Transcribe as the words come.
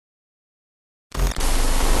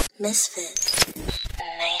Misfit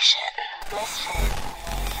Nation.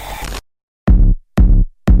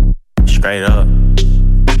 Straight up.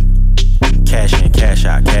 Cash in, cash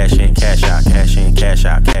out, cash in, cash out, cash in, cash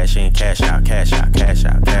out, cash in, cash out, cash out, cash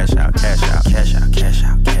out, cash out, cash out, cash out, cash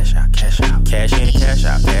out, cash out, cash out, cash in, cash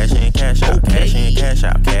out, cash in, cash out, cash in, cash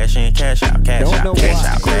out, cash in, cash out, cash out, cash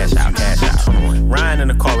out, cash out, cash out. Riding in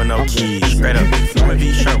the car with no keys, straight up. Louis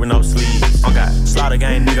V shirt with no sleeves. I got Slaughter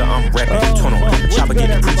Gang, nigga, I'm reppin'. 21. Chopper get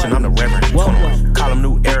the preaching, I'm the reverend. 21. Call him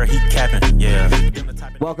New Era, he capping. Yeah.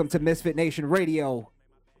 Welcome to Misfit Nation Radio,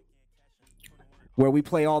 where we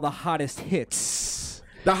play all the hottest hits.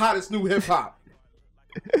 The hottest new hip hop.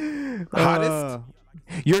 Hottest.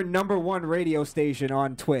 Your number one radio station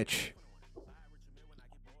on Twitch.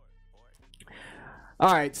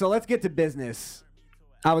 All right, so let's get to business.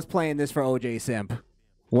 I was playing this for OJ Simp,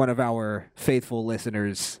 one of our faithful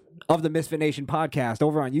listeners of the Misfit Nation podcast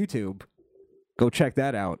over on YouTube. Go check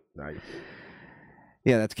that out. Nice.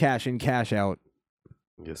 Yeah, that's Cash In, Cash Out.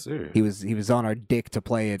 Yes, sir. He was on our dick to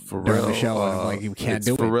play it during the show, and I'm like, you can't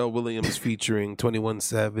do it. Pharrell Williams featuring 21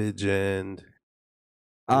 Savage and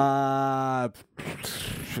I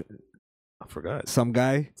forgot some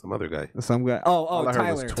guy, some other guy, Oh,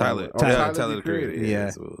 Tyler. Tyler the Creator. Yeah.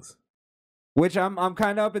 That's what it was. Which I'm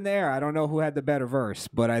kind of up in the air. I don't know who had the better verse,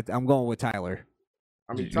 but I'm going with Tyler.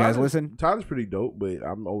 I mean, you guys listen? Tyler's pretty dope, but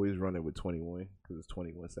I'm always running with 21 because it's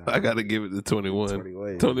 21 Savage. I gotta give it to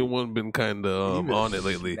 21. 21 been kind of on it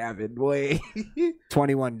lately. Boy.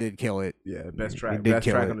 21 did kill it. Yeah, best track on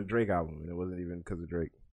the Drake album, and it wasn't even because of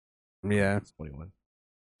Drake. Yeah, it's 21.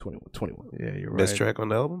 Yeah, you're right. Best track on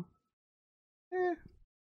the album? Yeah.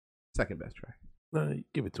 Second best track. No,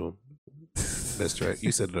 give it to him. Best track.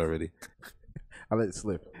 You said it already. I let it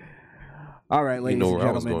slip. All right, ladies and gentlemen.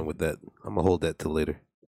 I was going with that. I'm gonna hold that till later.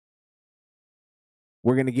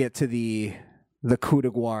 We're gonna get to the coup de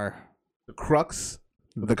grace, the crux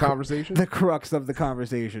of the conversation. The crux of the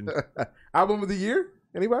conversation. Album of the year?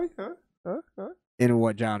 Anybody? Huh? In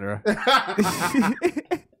what genre?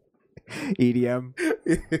 EDM,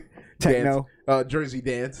 techno, Jersey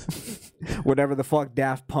dance, whatever the fuck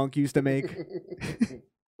Daft Punk used to make.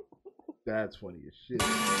 That's funny as shit.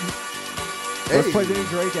 Let's play the new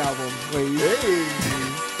Drake album. Wait. Hey.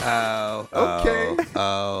 Okay.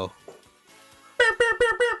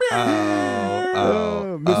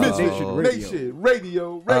 Nation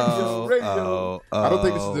Radio. I don't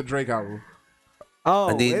think this is a Drake album.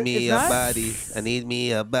 I need me a body. I need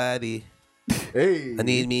me a body. Hey. I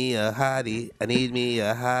need me a hottie. I need me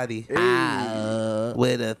a hottie. Hey.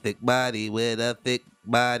 With a thick body.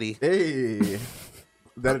 Hey. Is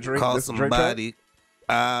that a Drake? Call somebody.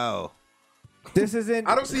 Ow. This isn't.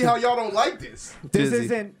 I don't see how y'all don't like this. This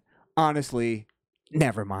isn't. Honestly,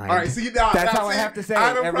 never mind. All right, see that's how I have to say it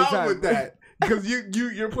every time. I have a problem with that because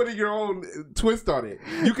you're putting your own twist on it.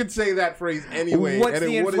 You could say that phrase anyway. What's and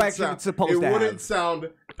the inflection it's supposed to have? It wouldn't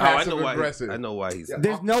sound passive aggressive. I know why he's.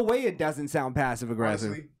 There's no way it doesn't sound passive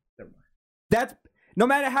aggressive. Honestly, never mind. That's no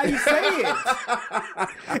matter how you say it.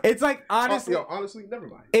 It's like honestly, never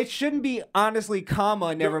mind. It shouldn't be honestly,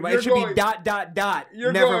 comma, never mind. It should be ...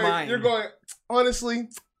 Never mind. You're going honestly.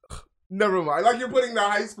 Never mind. Like you're putting the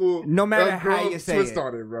high school. No matter how you say twist it,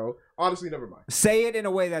 on it, bro. Honestly, never mind. Say it in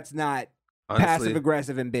a way that's not passive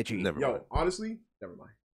aggressive and bitchy. Honestly, never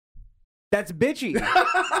mind. That's bitchy.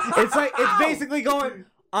 It's basically going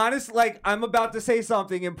honest. Like I'm about to say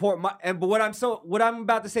something important, but what I'm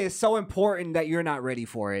about to say is so important that you're not ready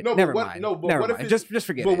for it. Never mind. Just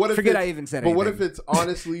forget it. Forget I even said it. But what if it's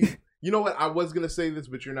honestly? You know what? I was gonna say this,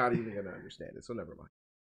 but you're not even gonna understand it. So never mind.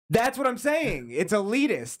 That's what I'm saying. It's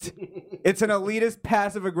elitist. It's an elitist,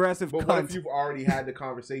 passive-aggressive cunt. But what if you've already had the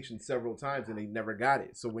conversation several times and they never got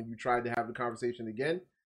it? So when you tried to have the conversation again,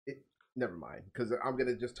 never mind. Because I'm going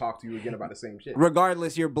to just talk to you again about the same shit.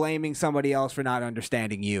 Regardless, you're blaming somebody else for not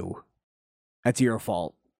understanding you. That's your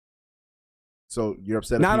fault. So you're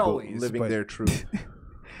upset at people living their truth.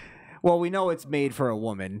 Well, we know it's made for a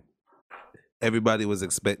woman. Everybody was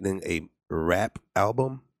expecting a rap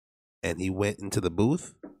album, and he went into the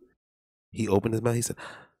booth. He opened his mouth. He said,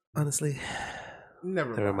 honestly,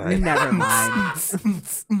 never mind.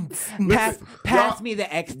 Pass me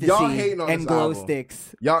the ecstasy and glow album.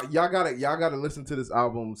 sticks. Y'all gotta listen to this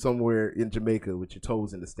album somewhere in Jamaica with your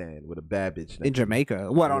toes in the stand with a bad bitch. In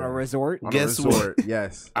Jamaica? What, on a resort? Guess what?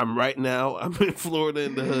 Yes. I'm in Florida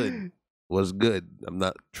in the hood. Was good. I'm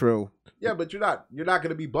not. True. Yeah, but you're not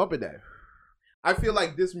gonna be bumping that. I feel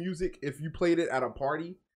like this music, if you played it at a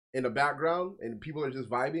party in the background and people are just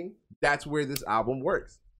vibing, that's where this album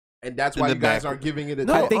works. And that's why you guys aren't giving it a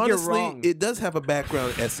No, I think honestly, you're wrong. It does have a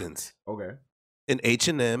background essence. Okay. In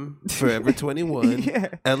H&M, Forever 21, Yeah.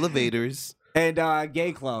 elevators, And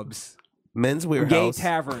gay clubs. Men's Warehouse. Gay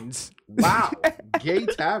taverns. Wow. Gay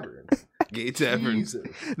taverns. Gay taverns. Jesus.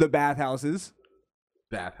 The bathhouses.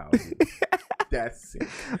 Bathhouses. That's sick.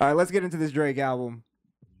 All right, let's get into this Drake album.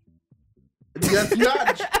 That's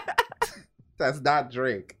not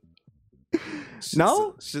Drake.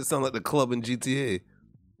 No? Shit sound like the club in GTA.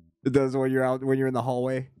 It does when you're out, when you're in the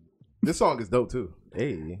hallway. This song is dope too.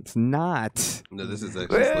 Hey. It's not. No, this is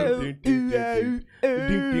actually slow.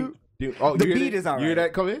 Oh, the beat is alright. You hear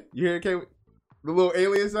that come in? You hear it came? The little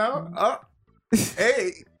alien sound?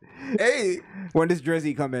 Hey. Hey. When does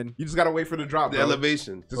Drizzy come in? You just gotta wait for the drop, The bro.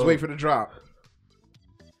 elevation. Just wait for the drop.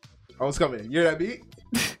 Oh, it's coming. You hear that beat?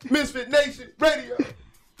 Misfit Nation Radio.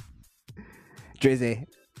 Drizzy.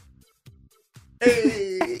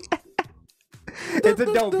 Hey. It's a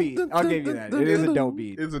dope beat. I'll give you that. It is a dope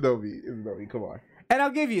beat. It's a dope beat. It's a dope beat. Come on. And I'll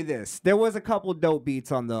give you this. There was a couple dope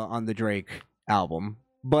beats on the Drake album,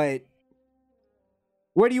 but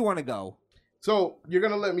where do you want to go? So you're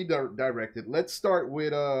gonna let me direct it. Let's start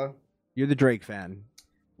with You're the Drake fan.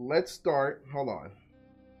 Let's start. Hold on.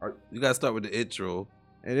 You gotta start with the intro.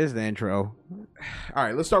 It is the intro. All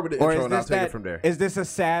right. Let's start with the intro, and I'll take it from there. Is this a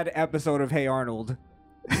sad episode of Hey Arnold?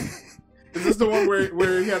 Is this the one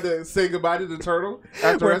where he had to say goodbye to the turtle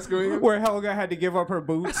after rescuing him? Where Helga had to give up her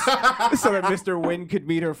boots so that Mr. Wynn could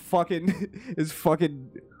meet her his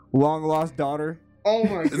fucking long lost daughter. Oh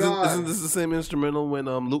my god! Isn't this the same instrumental when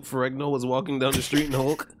Luke Ferrigno was walking down the street in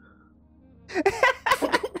Hulk?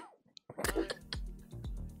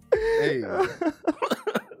 Hey.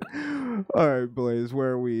 All right, Blaze,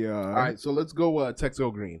 where are we? All right, so let's go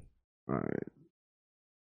Texo Green. All right.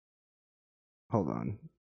 Hold on.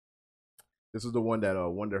 This is the one that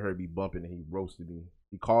Wonder Heard be bumping and he roasted me.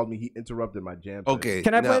 He called me. He interrupted my jam. Okay.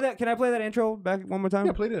 Can I play that? Can I play that intro back one more time?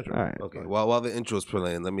 Yeah, play the intro. All right. Okay. While the intro's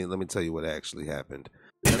playing, let me tell you what actually happened.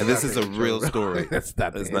 And this is a real story. That's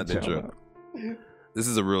not the intro. This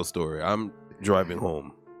is a real story. I'm driving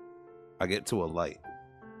home. I get to a light.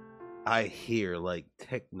 I hear like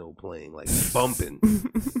techno playing, like bumping.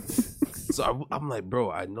 So I'm like,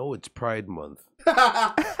 bro, I know it's Pride Month.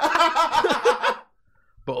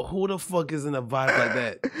 But who the fuck is in a vibe like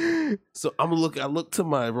that? So I look to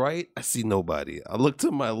my right, I see nobody. I look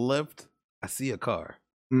to my left, I see a car.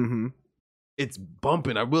 Mm-hmm. It's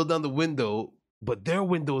bumping. I wheel down the window, but their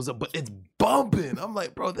window's up, but it's bumping. I'm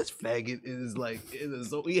like, bro, this faggot is like in the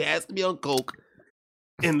zone. He has to be on coke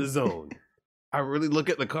in the zone. I really look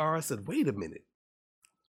at the car. I said, wait a minute.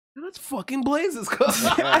 That's fucking Blaze's car.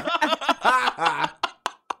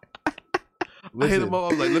 I hit him up. I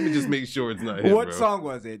was like, let me just make sure it's not him. What bro. song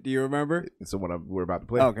was it? Do you remember? It's the one we're about to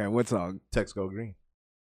play. Okay, what song? Texco Green.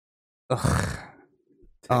 Ugh.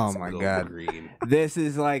 Oh my god. Green. This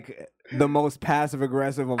is like the most passive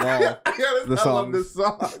aggressive of all I love songs. this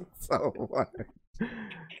song so much.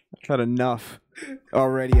 I've had enough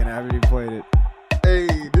already and I haven't even played it. Hey,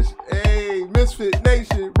 Misfit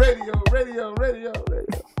Nation, radio.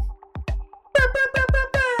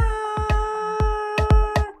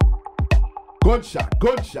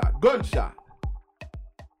 Gunshot.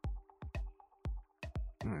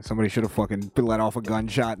 Somebody should have fucking let off a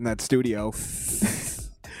gunshot in that studio.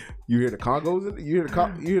 You hear the congos in it? You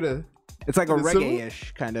hear the It's like a the cymbal?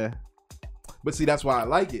 reggae-ish kind of. But see, that's why I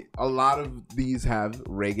like it. A lot of these have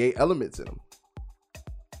reggae elements in them.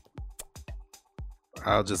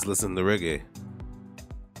 I'll just listen to reggae.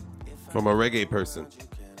 From a reggae person.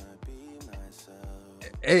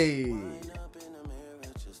 Hey.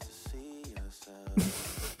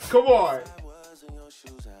 Come on.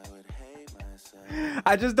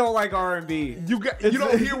 I just don't like R&B. You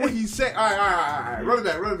don't hear what he's saying. All right. Run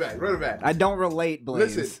it back. I don't relate,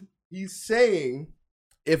 Blaze. Listen, he's saying,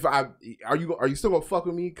 are you still gonna fuck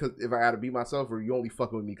with me because if I gotta be myself, or you only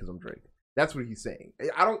fucking with me because I'm Drake? That's what he's saying.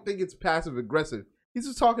 I don't think it's passive aggressive. He's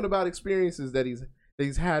just talking about experiences that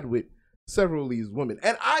he's had with several of these women,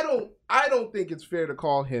 and I don't think it's fair to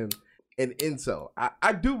call him an incel.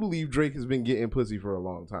 I do believe Drake has been getting pussy for a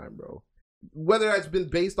long time, bro. Whether that's been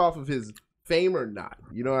based off of his fame or not,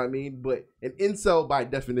 you know what I mean? But an incel by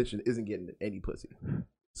definition isn't getting any pussy.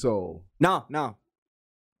 So No.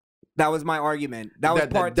 That was my argument. That was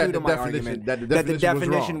part two to my argument. That the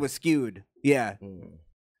definition was skewed. Yeah.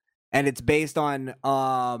 And it's based on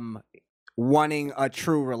wanting a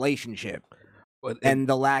true relationship. And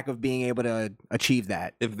the lack of being able to achieve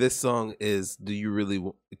that. If this song is, do you really,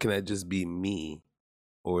 can I just be me?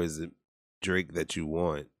 Or is it Drake that you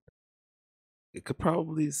want? It could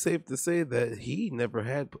probably be safe to say that he never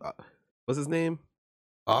had, what's his name?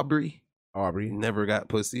 Aubrey Aubrey never got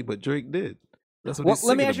pussy, but Drake did. That's what Well, he's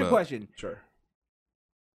let me singing ask you a about. question. Sure.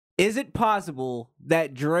 Is it possible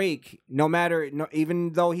that Drake,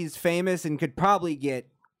 even though he's famous and could probably get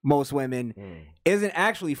most women, isn't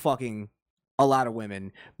actually fucking a lot of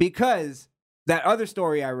women? Because that other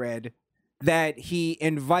story I read, that he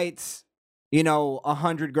invites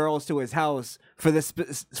 100 girls to his house for the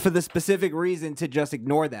specific reason to just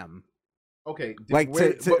ignore them. Okay, like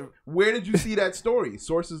where did you see that story?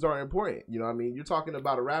 Sources are important. You know what I mean? You're talking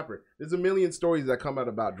about a rapper. There's a million stories that come out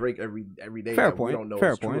about Drake every day. Fair that point. We don't know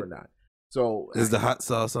Fair if it's point. true or not. So is the hot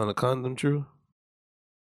sauce on a condom true?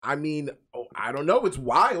 I mean, I don't know. It's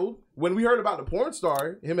wild. When we heard about the porn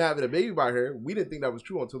star, him having a baby by her, we didn't think that was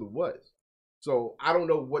true until it was. So I don't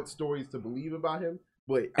know what stories to believe about him.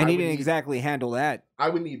 But he didn't exactly handle that. I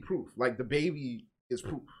would need proof. Like the baby is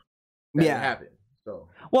proof that it happened. So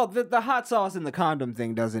well, the hot sauce in the condom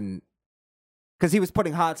thing doesn't, because he was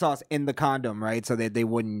putting hot sauce in the condom, right? So that they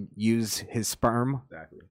wouldn't use his sperm.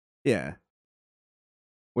 Exactly. Yeah.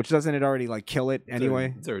 Which doesn't it already like kill it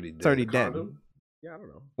anyway? It's already dead. It's already dead. Condom? Yeah, I don't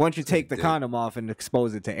know. Once you take the condom off and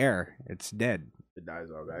expose it to air, it's dead. It dies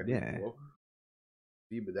automatically. Yeah. Well,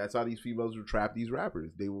 but that's how these females will trap these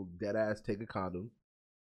rappers. They will dead ass take a condom,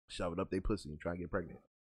 shove it up their pussy, and try and get pregnant.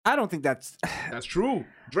 I don't think that's true.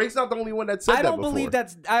 Drake's not the only one that said that. I don't believe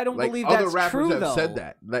that's other rappers true, have though. said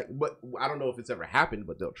that. Like, but I don't know if it's ever happened,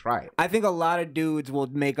 but they'll try it. I think a lot of dudes will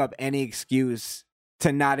make up any excuse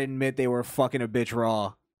to not admit they were fucking a bitch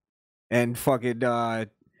raw and fucking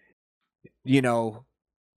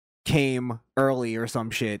came early or some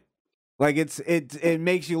shit. Like it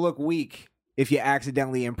makes you look weak if you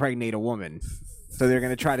accidentally impregnate a woman. So they're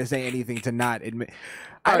gonna try to say anything to not admit.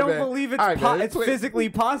 I don't believe it's physically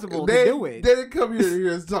possible to do it. They didn't come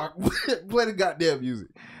here and talk. Play the goddamn music.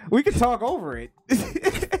 We could talk over it.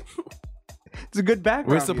 It's a good background.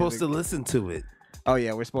 We're supposed music. to listen to it. Oh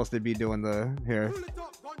yeah, we're supposed to be doing the here.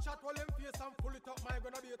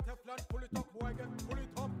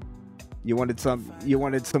 You wanted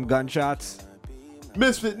some gunshots?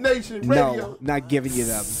 Misfit Nation Radio. No, not giving you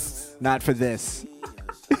them. Not for this.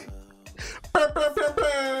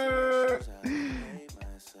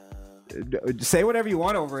 Say whatever you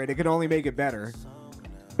want over it. It can only make it better.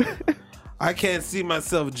 I can't see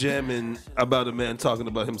myself jamming about a man talking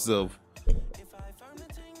about himself.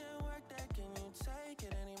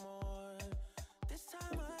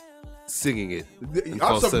 Singing it.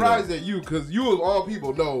 I'm surprised at you, because you of all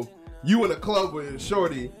people know you in a club with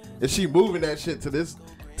Shorty and she moving that shit to this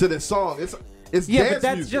song. It's yeah, dance but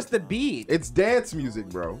that's music. just the beat. It's dance music,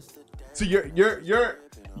 bro. So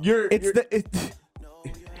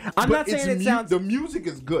I'm not saying it sounds. The music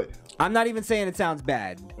is good. I'm not even saying it sounds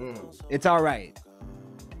bad. It's all right.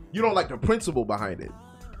 You don't like the principle behind it.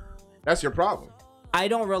 That's your problem. I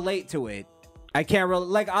don't relate to it. I can't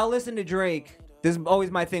like. I'll listen to Drake. This is always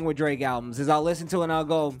my thing with Drake albums. Is I'll listen to it and I'll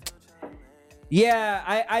go,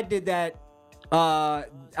 yeah, I did that.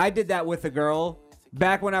 I did that with a girl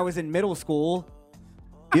back when I was in middle school.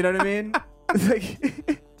 You know what I mean?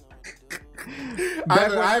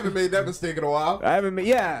 I haven't made that mistake in a while.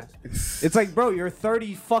 Yeah. It's like, bro, you're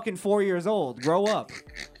 4 years old. Grow up.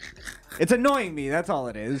 It's annoying me. That's all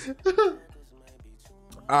it is. All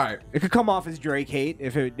right. It could come off as Drake hate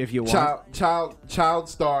if you want. Child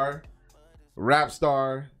star, rap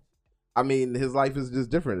star. I mean, his life is just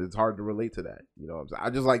different. It's hard to relate to that. You know what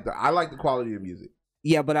I'm saying? I like the quality of music.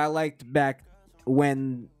 Yeah, but I liked back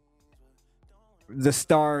when the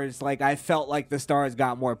stars, like, I felt like the stars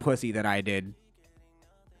got more pussy than I did.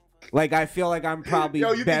 Like, I feel like I'm probably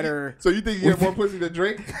better. So you think you get more pussy than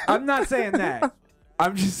Drake? I'm not saying that.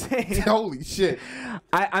 I'm just saying. Holy shit.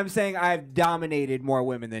 I'm saying I've dominated more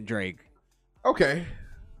women than Drake. Okay.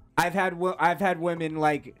 I've had women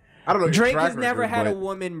like. I don't know. Drake has never had a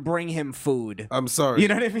woman bring him food. I'm sorry. You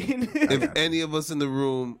know what I mean? If any of us in the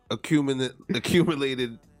room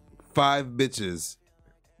accumulated 5 bitches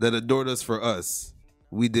that adored us for us,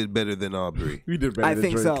 we did better than Aubrey. We did better I than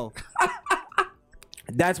think Drake. so.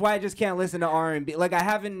 That's why I just can't listen to R&B. Like, I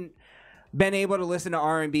haven't been able to listen to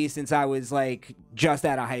R&B since I was like just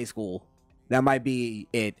out of high school. That might be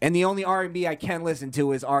it. And the only R&B I can listen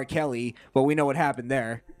to is R. Kelly, but we know what happened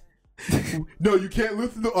there. No, you can't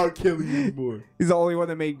listen to R. Kelly anymore. He's the only one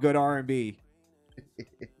that made good R&B.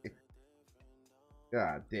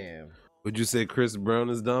 God damn. Would you say Chris Brown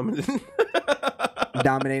is dominant?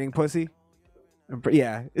 Dominating pussy?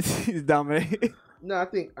 Yeah, he's dominating. No, I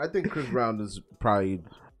think Chris Brown is probably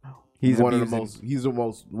He's one of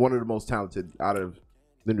the most talented out of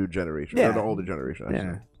the new generation, or the older generation.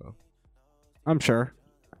 Actually, so. I'm sure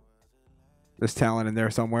there's talent in there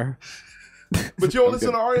somewhere. But you don't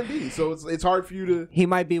listen to R&B, so it's hard for you to. He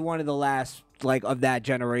might be one of the last like of that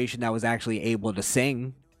generation that was actually able to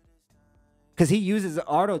sing. Because he uses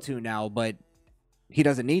auto-tune now, but he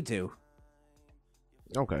doesn't need to.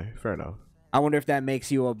 Okay, fair enough. I wonder if that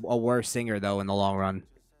makes you a worse singer, though, in the long run.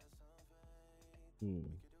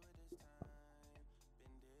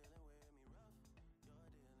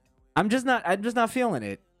 I'm just not feeling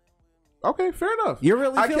it. Okay, fair enough. You're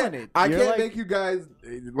really feeling it. I You're can't like, make you guys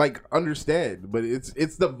like understand, but it's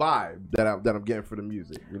the vibe that I'm getting for the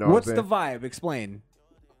music. You know what's what the I'm vibe? Explain.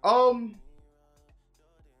 saying?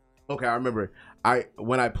 Okay, I remember.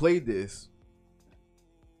 When I played this,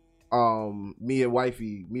 me and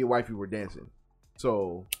wifey were dancing.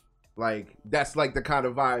 So, like, that's like the kind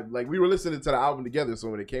of vibe. Like, we were listening to the album together. So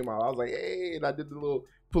when it came out, I was like, hey, and I did the little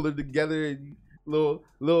pull it together and little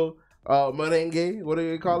merengue. What do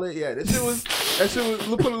you call it? Yeah, that shit was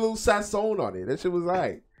put a little sazon on it. That shit was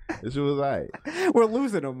alright. We're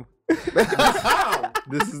losing them.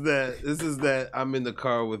 This is that I'm in the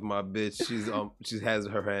car with my bitch. She has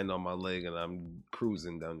her hand on my leg and I'm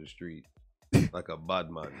cruising down the street like a bad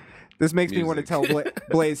man. This makes me want to tell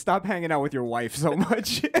Blaze, stop hanging out with your wife so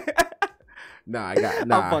much. Nah. I'm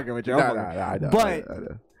fucking with you. I know. But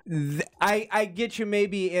I get you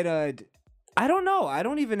maybe in a... I don't know. I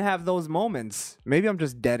don't even have those moments. Maybe I'm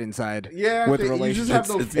just dead inside. Yeah, with you relationships. just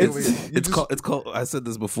have those feelings. It's called. I said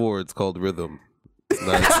this before. It's called rhythm.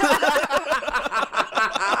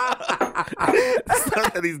 It's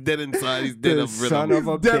not that he's dead inside. He's dead of rhythm. Son of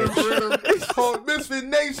a Dead bitch. of rhythm. Oh, Misfit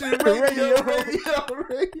Nation radio.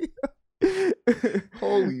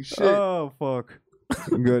 Holy shit. Oh, fuck.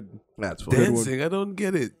 Good. That's funny. Dancing. I don't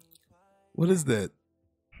get it. What is that?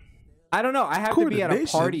 I don't know. I have to be at a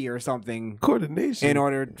Coordination. party or something Coordination. in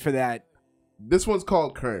order for that. This one's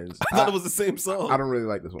called Kearns. I thought it was the same song. I don't really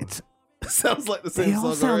like this one. It sounds like the They same all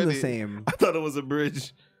song sound already. the same. I thought it was a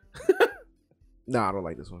bridge. Nah, I don't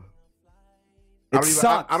like this one. It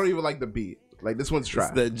sucks. I don't even like the beat. Like, this one's trash.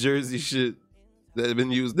 It's that Jersey shit that had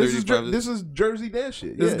been used This 35. is Jersey dance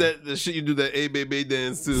shit. This Yeah. is that the shit you do that A baby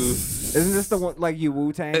dance to. Isn't this the one like you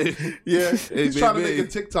Wu-Tang? Yeah. Hey, He's trying to make baby. a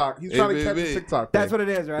TikTok. He's Hey, trying to catch baby. a TikTok. That's thing. what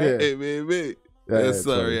it is, right? Yeah. Hey baby. Yeah, That's yeah,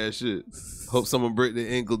 sorry sorry. ass shit. Hope someone break their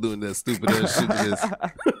ankle doing that stupid ass shit to this.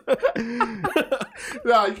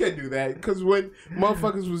 No, you can't do that. Because when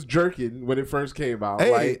motherfuckers was jerking when it first came out,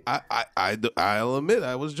 Hey, like, I'll admit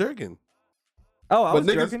I was jerking. Oh, I was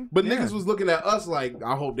niggas, joking. but Yeah. niggas was looking at us like,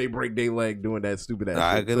 I hope they break their leg doing that stupid ass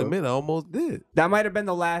I shit. can So- admit I almost did. That might have been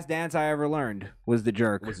the last dance I ever learned. Was the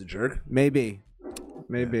jerk? Was a jerk? Maybe.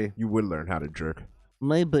 You would learn how to jerk.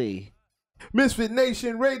 Maybe. Misfit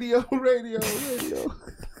Nation radio.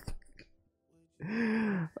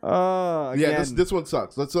 Again, Yeah, this one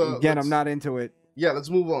sucks. again, I'm not into it. Yeah, let's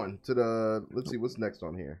move on to the. Let's see what's next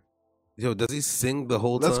on here. Yo, does he sing the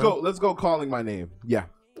whole time? Let's go. Calling my name. Yeah.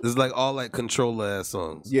 This is like all like control ass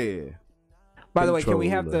songs. Yeah. By the way, can we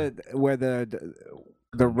have Controller. where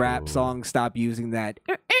the rap songs stop using that?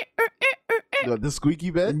 The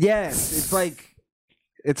squeaky bed. Yes, it's like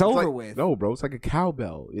it's It's over like- with. No, bro, it's like a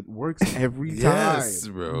cowbell. It works every Yes,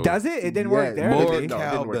 time. bro. Does it? It didn't work there. More did it? No, it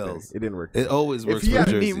didn't work there. cowbells. It didn't work. It always works he for had-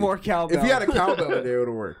 Jersey. Need more cowbell. If he had a cowbell in there, it would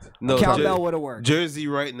have worked. No, cowbell would have worked. Jersey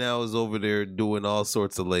right now is over there doing all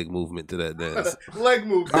sorts of leg movement to that dance. Leg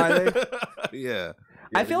move. Are they? Yeah.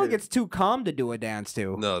 I feel like it's too calm to do a dance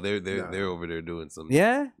to. No, they're No. over there doing some.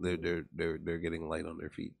 Yeah. They're getting light on their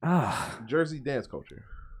feet. Ah, Jersey dance culture.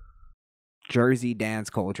 Jersey dance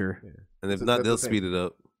culture. And if That's- not, that's they'll the thing. speed it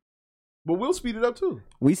up. But we'll speed it up too.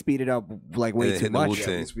 We speed it up like way Yeah, too hit the much Wu-Tang.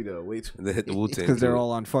 Yeah, we'll speed it up. Wait. And they hit the Wu Tang because they're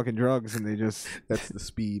all on fucking drugs and they just. That's the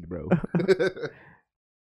speed, bro.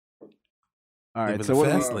 All right, in so the what?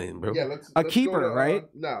 fast lane, bro. Yeah, let's keeper, go to, right?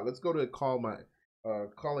 No, let's go to calling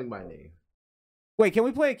my name. Wait, can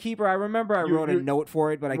we play a keeper? I remember I wrote a note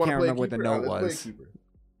for it, but I You can't wanna play a remember what the keeper? note Let's play a was. keeper.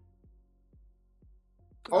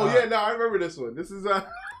 Oh yeah, no, I remember this one. This is I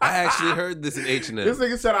actually heard this in H&M. This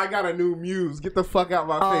nigga said I got a new muse. Get the fuck out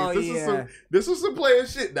my Oh, face. yeah. This was some player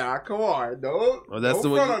shit. Nah, come on, don't. Oh, that's don't the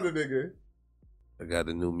one front on the nigga. I got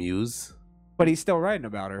a new muse. But he's still writing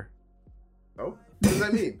about her. Oh, what does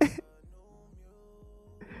that mean?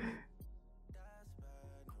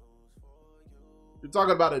 You're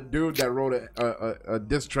talking about a dude that wrote a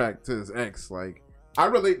diss track to his ex. Like, I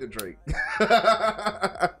relate to Drake.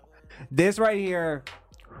 This right here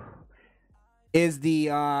is the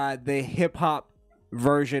hip hop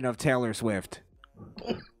version of Taylor Swift.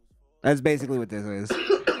 That's basically what this is.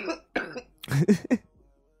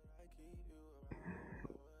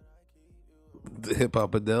 The hip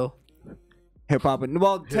hop Adele. Hip hop.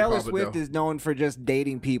 Well, Taylor Hip-hop Swift Adele. is known for just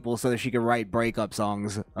dating people so that she can write breakup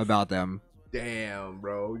songs about them. Damn,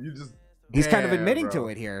 bro. You just. He's kind of Damn, admitting bro. to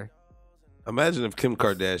it here. Imagine if Kim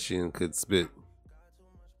Kardashian could spit.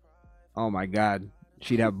 Oh my God,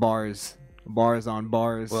 she'd have bars on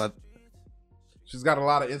bars. Well, She's got a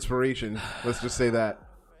lot of inspiration. Let's just say that.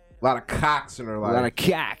 A lot of cocks in her life. A lot of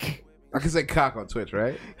cack. I can say cock on Twitch,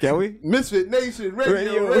 right? Can we? Misfit Nation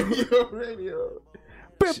Radio.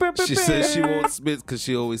 she says she won't spit because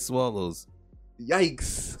she always swallows.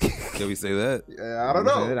 Yikes. Can we say that? Yeah, I don't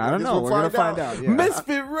know. I don't know. We're gonna find out. Yeah.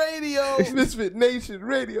 Misfit Radio. Misfit Nation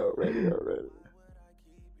Radio.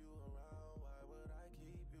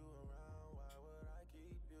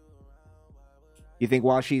 You think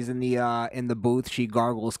while she's in the booth, she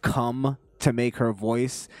gargles cum to make her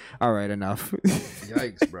voice? All right, enough.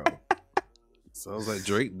 Yikes, bro. Sounds like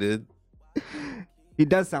Drake did. He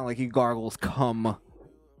does sound like he gargles cum.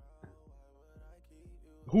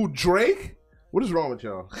 Who, Drake? What is wrong with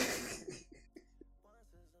y'all?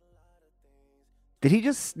 Did he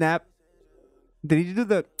just snap? Did he do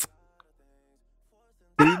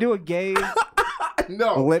a gay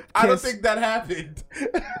No, lip kiss? I don't think that happened.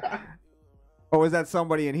 Or was that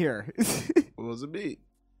somebody in here? It wasn't me.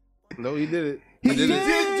 No, he did it. He did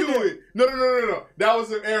do it. No. That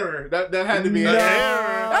was an error. That had to be an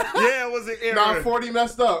error. Yeah, it was an error. Nah, 40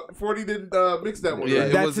 messed up. 40 didn't mix that one. Yeah,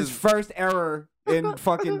 Right? That's his first error in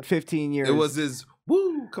fucking 15 years. It was his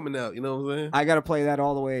woo coming out. You know what I'm saying? I gotta play that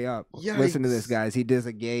all the way up. Yikes. Listen to this, guys. He does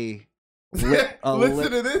a gay. Listen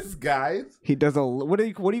to this, guys. He does a what do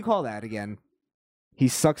you call that again? He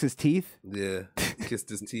sucks his teeth. Yeah, kissed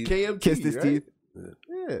his teeth. KMT, Kissed his right? teeth. Yeah.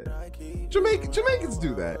 Jamaicans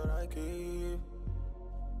do that.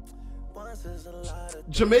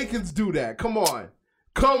 Jamaicans do that. Come on.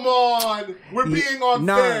 We're being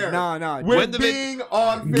unfair. No. We're being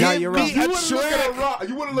unfair. No, you're wrong.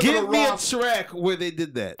 You wouldn't look at Give a me a rock. track where they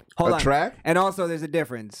did that. Hold A on. track? And also, there's a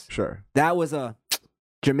difference. Sure. That was a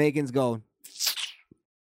Jamaicans go.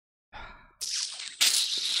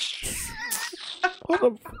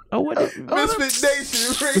 Misfit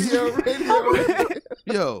Nation Radio.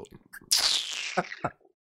 Yo,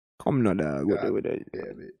 Come no dog. God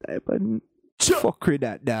damn it. Fuck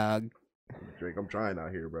that dog. Drake, I'm trying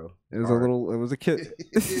out here, bro. It was a kid.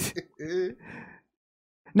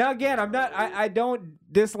 Now again, I don't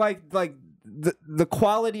dislike like the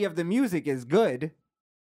quality of the music is good.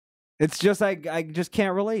 It's just I just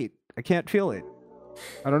can't relate. I can't feel it.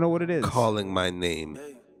 I don't know what it is. calling my name.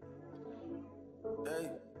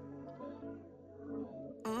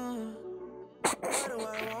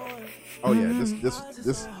 Oh yeah,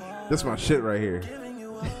 this my shit right here.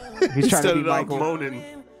 He's trying to Started be off Michael.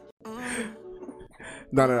 moaning.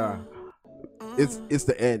 No. It's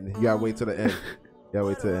the end. You gotta wait till the end.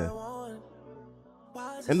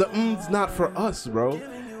 And the um's not for us, bro.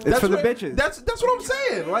 It's for the bitches. That's what I'm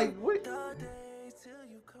saying.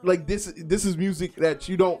 Like this is music that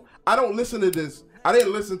you don't. I don't listen to this. I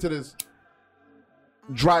didn't listen to this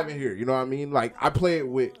driving here. You know what I mean? Like I play it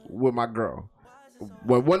with my girl.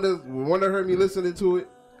 When Wanda heard me listening to it,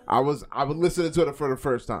 I was listening to it for the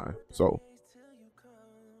first time. So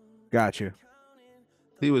Got you.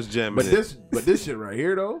 He was jamming but it. this shit right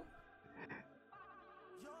here though.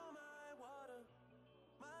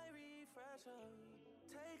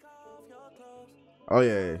 Oh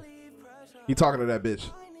yeah. He talking to that bitch.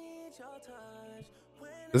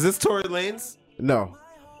 Is this Tory Lanez? No.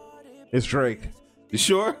 It's Drake. You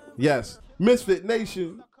sure? Yes. Misfit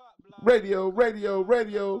Nation. Radio.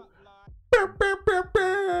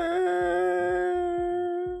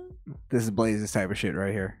 This is Blaze's type of shit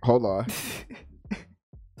right here. Hold on.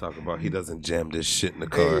 Talk about he doesn't jam this shit in the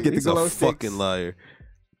car. Get the He's glow a sticks. fucking liar.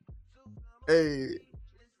 Hey.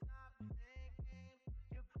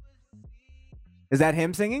 Is that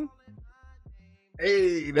him singing?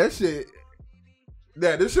 Hey, that shit.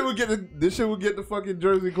 Yeah, this shit would get the fucking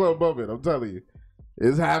Jersey Club bumping. I'm telling you.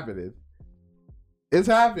 It's happening. It's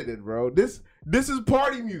happening, bro. This is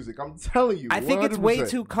party music. I'm telling you. I think it's way 100%.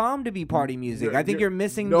 too calm to be party music. I think you're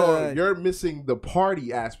missing you're missing the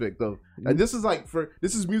party aspect of. And this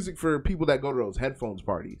is music for people that go to those headphones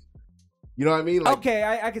parties. You know what I mean? Like,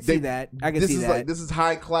 okay, I can see that. I can see that. This is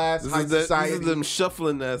high class, high This society. is them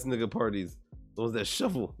shuffling ass nigga parties. Those that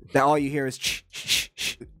shuffle. That all you hear is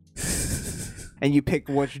shh. And you pick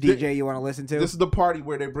which DJ you want to listen to. This is the party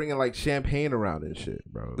where they're bringing like champagne around and shit,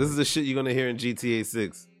 bro. This is the shit you're gonna hear in GTA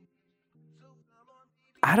 6.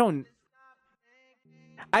 I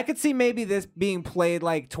could see maybe this being played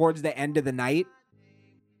like towards the end of the night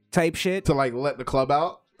type shit To like let the club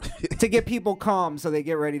out. to get people calm so they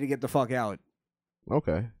get ready to get the fuck out.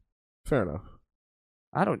 Okay, fair enough.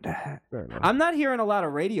 Fair enough. I'm not hearing a lot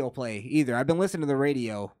of radio play either. I've been listening to the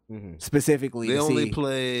radio specifically. They to only see.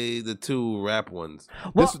 play the 2 rap ones.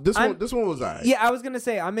 Well, This one was alright. Yeah, I was gonna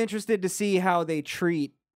say I'm interested to see how they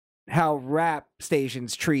treat how rap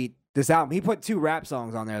stations treat this album. He put 2 rap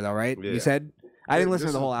songs on there, though, right? Yeah. You said I didn't listen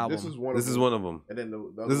to the whole album. This is one. This is one of them. And then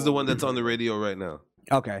This is the one that's on the radio right now.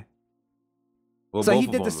 Okay. Well, So both he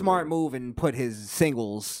of did them the was smart on. move and put his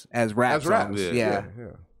singles as rap As rap. songs. Yeah. Yeah.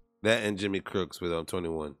 That and Jimmy Crooks with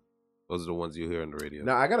 21. Those are the ones you hear on the radio.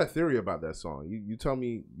 Now I got a theory about that song. You tell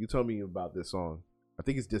me about this song. I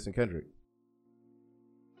think it's dissing Kendrick.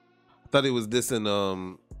 I thought he was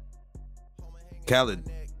dissing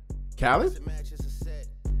Khaled. Khaled?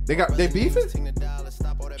 They beefing?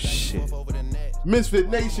 Shit. Misfit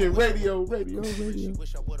Nation Radio.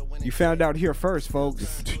 You found out here first,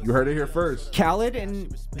 folks. You heard it here first. Khaled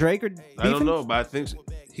and Drake are beefing? I don't know, but I think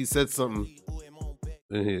he said something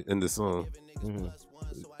in the song. Mm-hmm.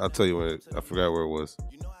 I'll tell you when. I forgot where it was.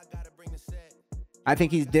 I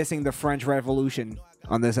think he's dissing the French Revolution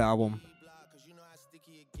on this album.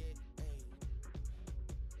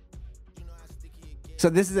 So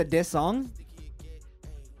this is a diss song?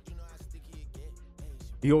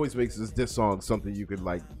 He always makes this song something you could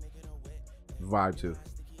like vibe to.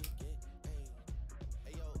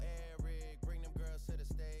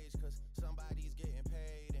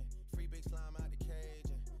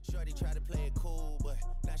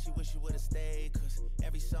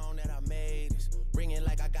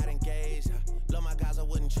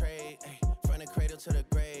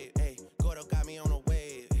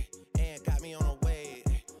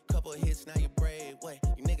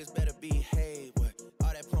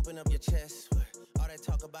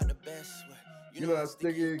 You know how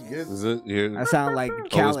sticky it gets. Is it? Yeah. I sound like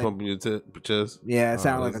Always Khaled. pumping your chest. Yeah, it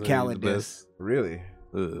sounds like a that's Khaled the diss. Really?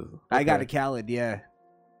 Ugh. I got a Khaled, yeah.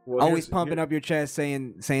 Well, Always pumping up your chest,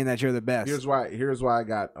 saying that you're the best. Here's why I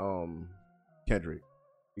got Kendrick,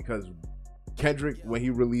 because Kendrick, when he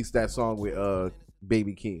released that song with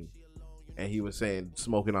Baby King, and he was saying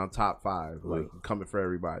smoking on top 5, like coming for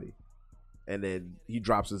everybody, and then he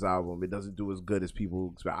drops his album. It doesn't do as good as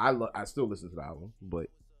people expect. I still listen to the album, but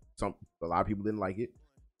a lot of people didn't like it.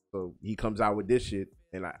 So he comes out with this shit,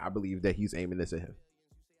 and I believe that he's aiming this at him.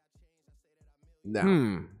 Now,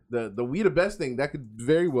 the we the best thing that could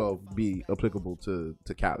very well be applicable to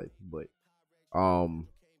Khaled, but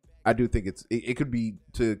I do think it could be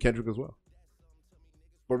to Kendrick as well.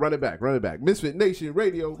 But run it back. Misfit Nation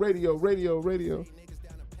Radio.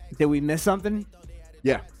 Did we miss something?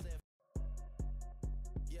 Yeah.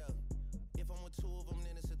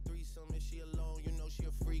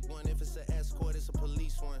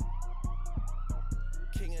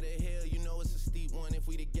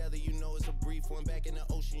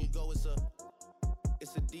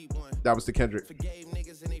 That was the Kendrick.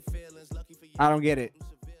 I don't get it.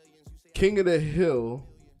 King of the Hill.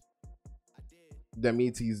 That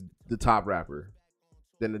means he's the top rapper.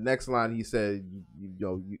 Then the next line he said,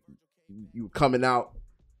 you coming out.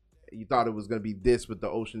 You thought it was gonna be this, but the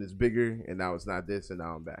ocean is bigger, and now it's not this, and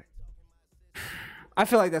now I'm back. I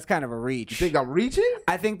feel like that's kind of a reach. You think I'm reaching?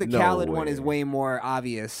 I think the No Khaled way. one is way more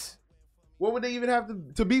obvious. What would they even have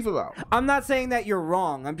to beef about? I'm not saying that you're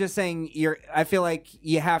wrong. I'm just saying I feel like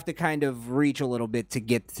you have to kind of reach a little bit to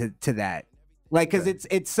get to that. Like, because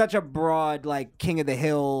it's such a broad, like, King of the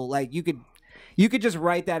Hill. Like, you could just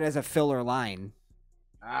write that as a filler line.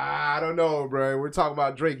 I don't know, bro. We're talking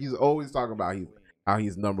about Drake. He's always talking about how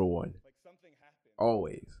he's number one.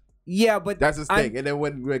 Always. Yeah, but that's his thing. And then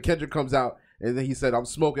when Kendrick comes out and then he said, I'm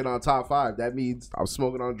smoking on top 5, that means I'm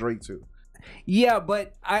smoking on Drake too. Yeah,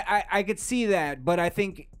 but I could see that, but I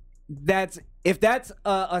think if that's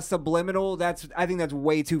a subliminal, I think that's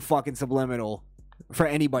way too fucking subliminal for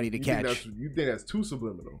anybody to catch. You think that's too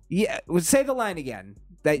subliminal? Yeah, well, say the line again.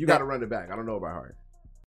 You got to run it back. I don't know by heart.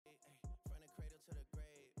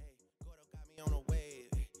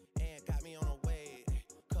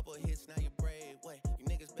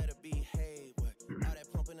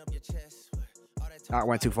 I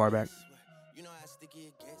went too far back.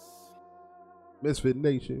 Misfit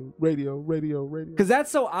Nation, radio. Because that's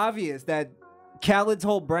so obvious that Khaled's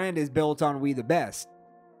whole brand is built on "We the Best."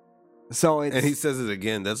 So and he says it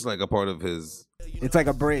again. That's like a part of his. It's like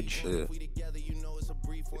a bridge. Yeah.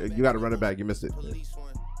 You got to run it back. You missed it.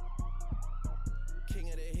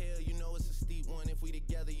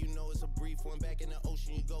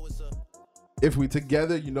 If we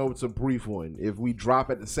together, it's a brief one. If we drop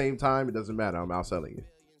at the same time, it doesn't matter. I'm outselling it.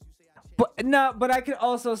 But I could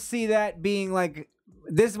also see that being like,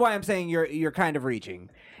 this is why I'm saying you're kind of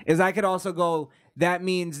reaching. Is I could also go, that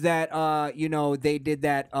means that they did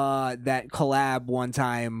that collab one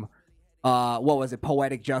time. What was it?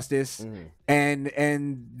 Poetic Justice.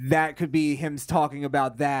 And that could be him talking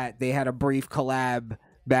about that. They had a brief collab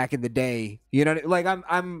back in the day. You know, like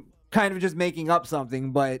I'm kind of just making up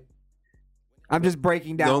something, but I'm just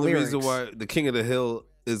breaking down The only lyrics. reason why the King of the Hill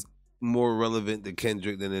is more relevant to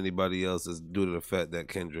Kendrick than anybody else is due to the fact that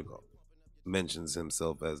Kendrick mentions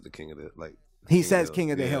himself as the King of the He says King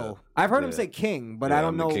of the Hill. I've heard him say King, but I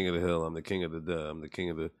don't know. I'm the King of the Hill. I'm the King of the. I'm the King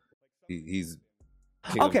of the. He's.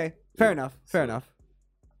 King Okay, fair enough. Fair enough.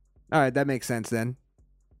 All right, that makes sense then.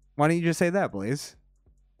 Why don't you just say that, Blaze?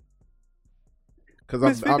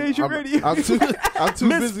 Because I'm too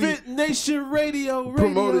busy. Misfit Nation Radio.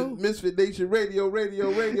 Promoting Misfit Nation Radio.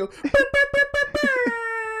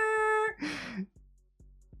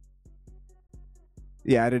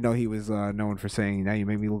 Yeah, I didn't know he was known for saying. Now you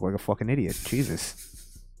made me look like a fucking idiot.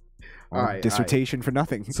 Jesus. All right, dissertation for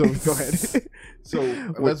nothing. So go ahead. So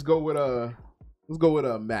let's go with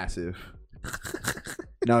a massive.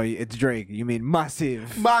 No, it's Drake. You mean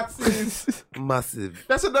massive. Massive.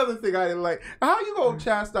 That's another thing I didn't like. How you gonna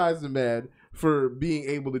chastise the man for being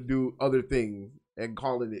able to do other things and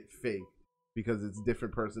calling it fake because it's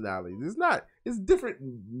different personalities? It's not. It's different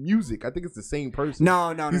music. I think it's the same person.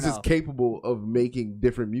 No. He's just capable of making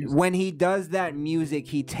different music. When he does that music,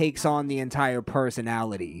 he takes on the entire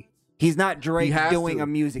personality. He's not Drake doing a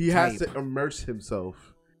music He type. has to immerse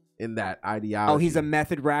himself in that ideology. Oh, he's a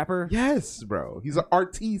method rapper? Yes, bro. He's an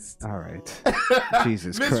artiste. All right.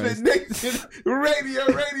 Jesus Misfit Christ. Nation Radio.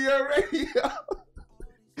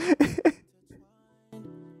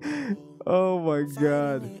 Oh my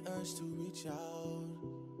God.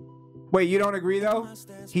 Wait, you don't agree though?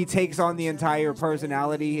 He takes on the entire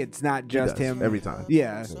personality. It's not just him. Every time.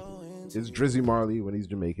 Yeah. It's Drizzy Marley when he's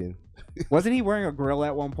Jamaican. Wasn't he wearing a grill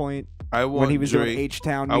at one point? I want when he was Drake, doing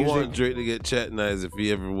H-Town music. music? I want Drake to get chatnized if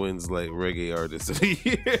he ever wins like reggae artist of the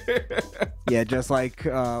year. Yeah, just like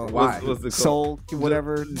what's the Soul,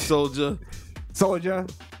 whatever. Soldier.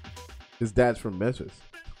 His dad's from Memphis.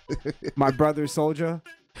 My brother Soldier.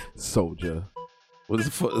 What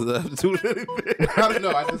the fuck does that have to do with anything? I don't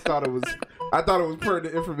know. I just thought it was. I thought it was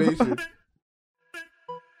pertinent information.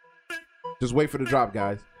 Just wait for the drop,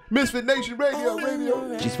 guys. Misfit Nation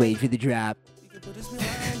Radio. Just wait for the drop.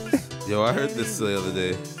 Yo, I heard this the other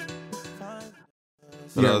day.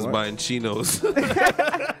 When I was buying chinos.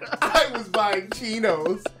 I was buying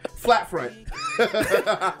chinos. Flat front.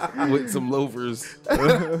 With some loafers.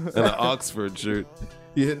 And an Oxford shirt.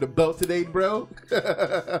 You hitting the belt today, bro?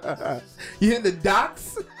 You hitting the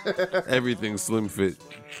docks? Everything slim fit.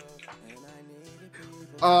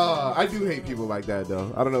 I do hate people like that,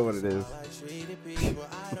 though. I don't know what it is.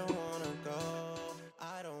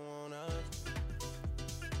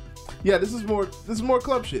 Yeah, this is more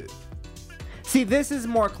club shit. See, this is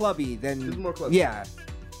more clubby than. This is more clubby. Yeah,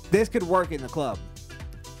 this could work in the club.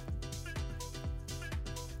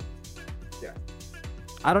 Yeah.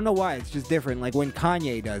 I don't know why. It's just different. Like when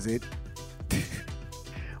Kanye does it.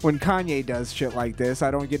 When Kanye does shit like this, I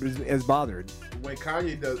don't get as bothered. When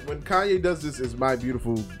Kanye does this, is my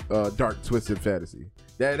beautiful dark twisted fantasy.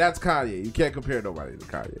 That's Kanye. You can't compare nobody to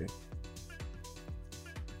Kanye.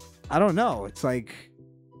 I don't know. It's like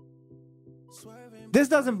this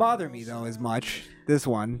doesn't bother me though as much. This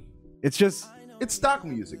one, it's just stock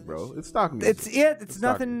music, bro. It's stock music. It's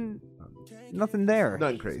nothing there.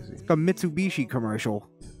 Nothing crazy. It's like a Mitsubishi commercial.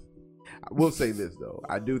 I will say this though.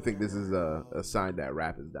 I do think this is a sign that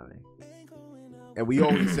rap is dying. And we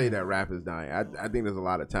always say that rap is dying. I think there's a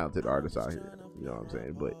lot of talented artists out here. You know what I'm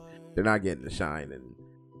saying? But they're not getting the shine, and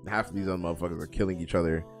half of these other motherfuckers are killing each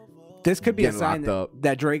other. This could be a sign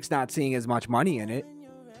that Drake's not seeing as much money in it.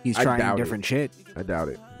 He's trying different shit. I doubt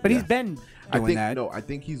it. But he's been doing that. No, I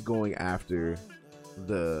think he's going after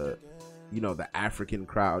the African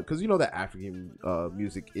crowd, because the African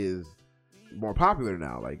music is more popular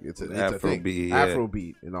now. Like it's a thing.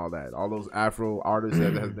 Afrobeat and all that. All those Afro artists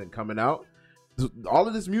that has been coming out. All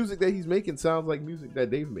of this music that he's making sounds like music that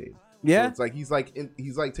they've made. Yeah, so it's like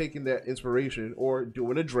he's like taking that inspiration or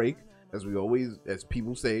doing a Drake, as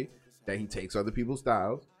people say that he takes other people's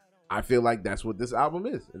styles. I feel like that's what this album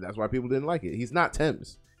is, and that's why people didn't like it. He's not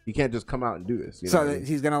Thames. He can't just come out and do this.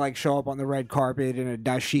 He's gonna like show up on the red carpet in a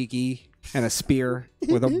dashiki and a spear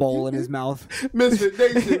with a bowl in his mouth. Misfit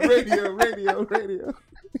Nation Radio.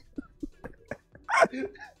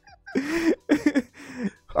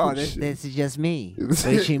 Oh, this is just me.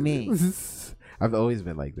 What you mean? I've always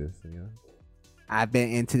been like this. I've been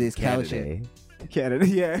into this culture. Canada,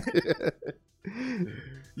 yeah.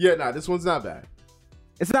 Yeah, nah, this one's not bad.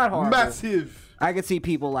 It's not horrible. Massive. I could see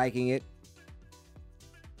people liking it.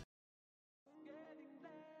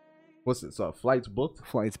 What's it? So Flights Booked?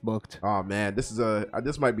 Flights Booked. Oh man, this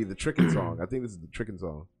might be the tricking song. I think this is the tricking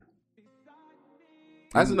song.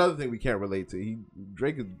 That's another thing we can't relate to.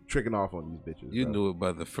 Drake is tricking off on these bitches. You knew it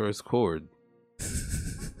by the first chord.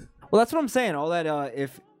 Well, that's what I'm saying. All that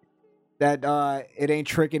it ain't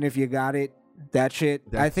tricking if you got it. That shit. I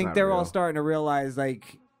That's think not they're all real. starting to realize,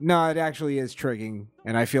 like, no, it actually is tricking,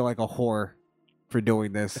 and I feel like a whore for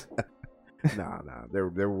doing this. Nah,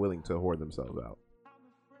 they're willing to whore themselves out.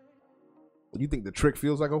 You think the trick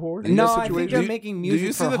feels like a whore? In No, this I think situation? they're making music Do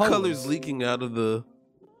you see for the hoes. colors leaking out of the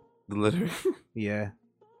letter? Yeah.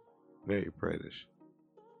 Very brightish.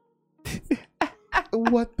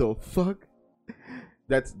 What the fuck?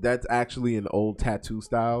 That's actually an old tattoo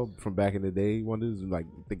style from back in the day. One is like,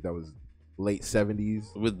 I think that was late 70s.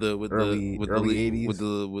 Early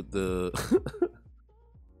 80s. with the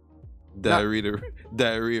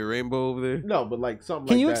diarrhea rainbow over there. No, but like something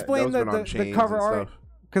Can like you that. explain That was been on the chains cover and art? stuff.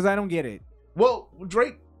 Because I don't get it. Well,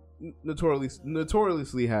 Drake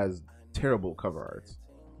notoriously has terrible cover arts.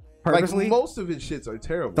 Purposely? Like most of his shits are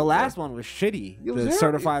terrible. The last one was shitty. It was The terrible.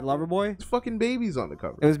 Certified Lover Boy. It's fucking babies on the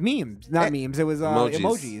cover. It was memes, not memes. It was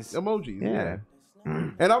emojis. Emojis, Yeah.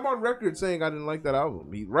 And I'm on record saying I didn't like that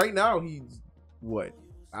album. Right now, he's what?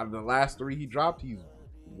 Out of the last 3 he dropped, he's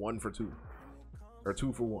 1 for 2. Or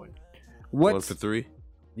 2 for 1. 1 for 3.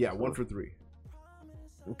 Yeah, 1 for 3.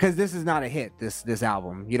 Because this is not a hit, this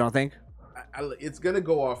album. You don't think? It's gonna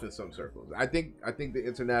go off in some circles. I think the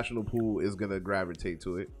international pool is gonna gravitate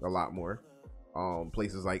to it a lot more.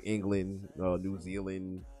 Places like England, New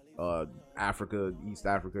Zealand, Africa, East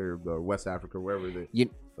Africa, or West Africa, wherever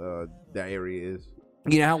that area is.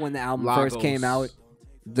 You know how when the album first came out,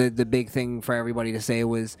 the big thing for everybody to say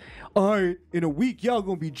was, "All right, in a week y'all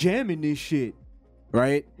gonna be jamming this shit,"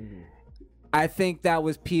 right? Mm-hmm. I think that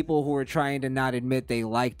was people who were trying to not admit they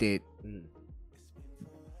liked it. Mm-hmm.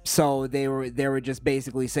 So they were just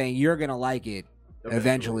basically saying you're gonna like it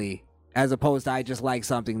eventually, as opposed to I just like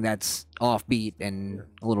something that's offbeat and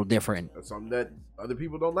a little different. That's something that other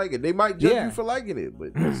people don't like it. They might judge you for liking it,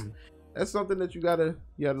 but that's something that you gotta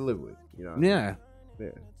live with. You know? Yeah. Yeah.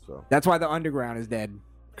 So That's why the underground is dead,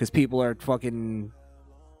 because people are fucking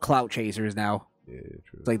clout chasers now. yeah,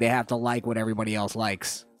 true. It's like they have to like what everybody else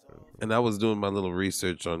likes. And I was doing my little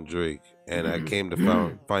research on Drake, and I came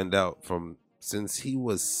to find out from since he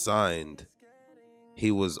was signed,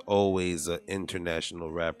 he was always an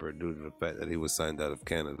international rapper due to the fact that he was signed out of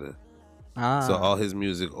Canada. So all his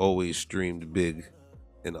music always streamed big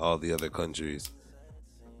in all the other countries.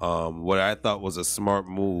 What I thought was a smart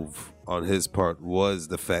move on his part was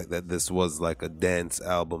the fact that this was like a dance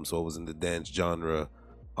album, so it was in the dance genre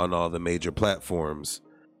on all the major platforms.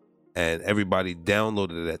 And everybody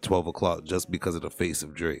downloaded it at 12 o'clock just because of the face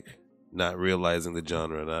of Drake. Not realizing the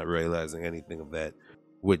genre, not realizing anything of that,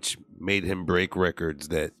 which made him break records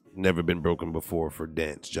that never been broken before for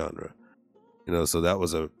dance genre. You know, so that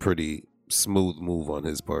was a pretty smooth move on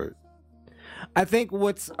his part. I think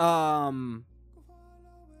what's I'll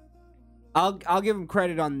give him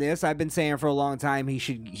credit on this. I've been saying for a long time he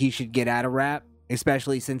should get out of rap,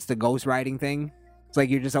 especially since the ghostwriting thing. It's like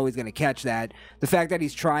you're just always gonna catch that. The fact that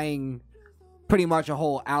he's trying pretty much a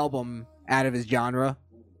whole album out of his genre.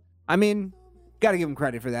 I mean, gotta give him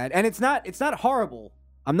credit for that. And it's not horrible.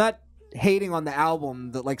 I'm not hating on the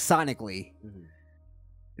album like sonically. Mm-hmm.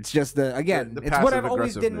 It's just it's what I've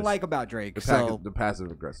always didn't like about Drake. The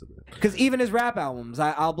passive aggressiveness. Because even his rap albums,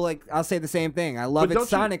 I'll say the same thing. I love it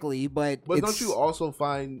sonically, but don't you also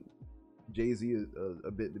find Jay-Z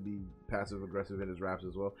a bit to be passive aggressive in his raps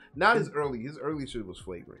as well? Not as early. His early shit was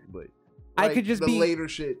flagrant, but I could just the later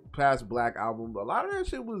shit past Black Album. A lot of that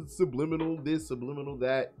shit was subliminal. This subliminal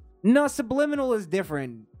that. No, subliminal is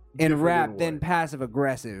different in rap than passive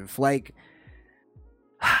aggressive. Like,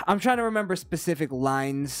 I'm trying to remember specific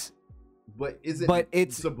lines. But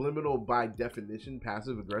it's subliminal by definition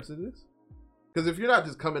passive aggressiveness? Because if you're not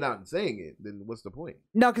just coming out and saying it, then what's the point?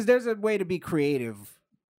 No, because there's a way to be creative.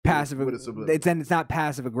 It's not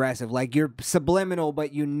passive aggressive. Like, you're subliminal,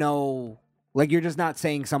 but like you're just not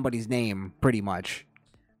saying somebody's name, pretty much.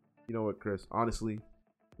 You know what, Chris? Honestly,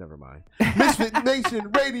 never mind. Misfit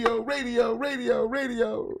Nation, radio.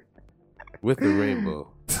 With the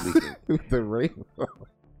rainbow. With the rainbow.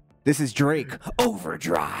 This is Drake.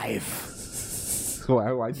 Overdrive.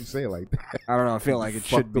 Why'd you say it like that? I don't know. I feel like it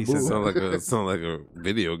should be. Sound like a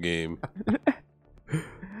video game.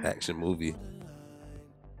 Action movie.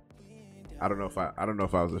 I don't know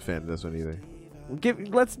if I was a fan of this one either.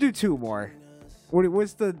 Let's do 2 more.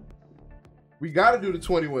 What's the? We got to do the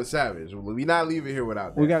 21 Savage. We not leaving here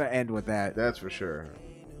without that. We got to end with that. That's for sure.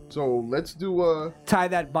 So let's do Tie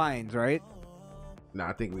That Binds, right? Nah,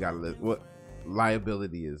 I think we got to what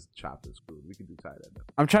liability is chopped and screwed. We can do Tie That Binds.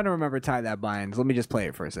 I'm trying to remember Tie That Binds. Let me just play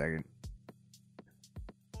it for a second.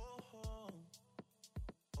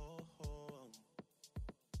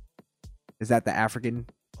 Is that the African?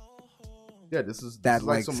 Yeah, this is that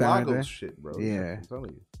like like some sound Lagos there. shit, bro. Yeah. I'm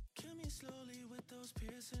telling you.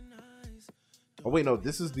 Oh wait, no,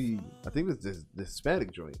 this is the. I think this is the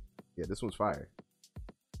Hispanic joint. Yeah, this one's fire.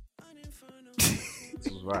 This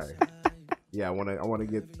was fire. Yeah, I want to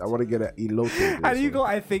get a elote. How do you go?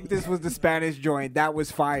 I think this was the Spanish joint. That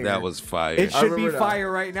was fire. That was fire. It should be remember that.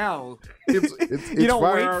 fire right now. It's You don't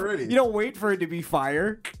fire wait. already. You don't wait for it to be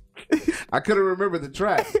fire. I couldn't remember the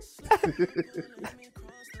track.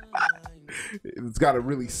 It's got a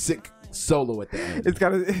really sick solo at the end. It's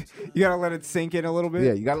gotta. You gotta let it sink in a little bit.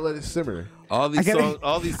 Yeah, you gotta let it simmer. All these songs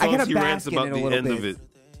I gotta he rants bask in about it a the little end of bit. it.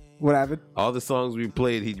 What happened? All the songs we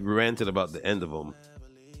played, he ranted about the end of them.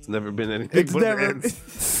 It's never been anything It's but never. the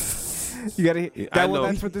ends. You gotta. I Well, know.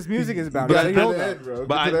 that's what this music is about. But You I gotta know go the there. end, bro.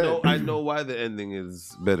 But Get to the end. I know why the ending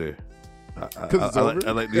is better. Because it's over?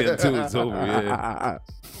 I like the end too. It's over. Yeah.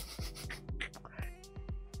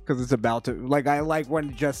 Because it's about to. Like I like when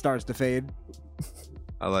it just starts to fade.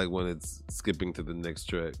 I like when it's skipping to the next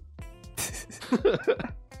track.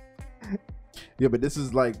 Yeah, but this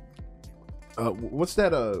is like, what's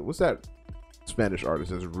that Spanish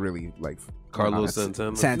artist that's really like Carlos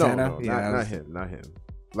Santana. Santana. No, Yeah, not him.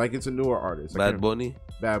 Like it's a newer artist. Bad Bunny.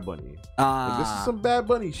 Bad Bunny. Like, this is some Bad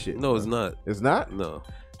Bunny shit. No, it's not. It's not. No,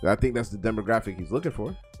 I think that's the demographic he's looking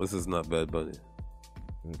for. this is not Bad Bunny.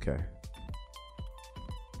 Okay.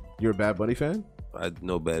 You're a Bad Bunny fan? I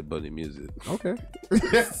know Bad Bunny music. Okay.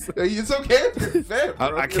 It's okay if you're a fan,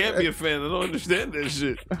 bro. I can't be a fan. I don't understand that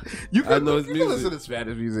shit. You I can, know his you can music. listen to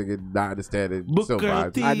Spanish music and not understand it. Booker So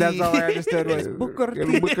vibes. T. That's all I understood was Booker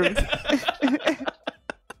T.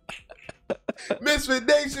 Misfit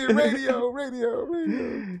Nation radio.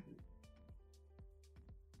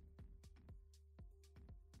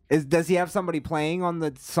 Does he have somebody playing on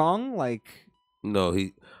the song? Like, No,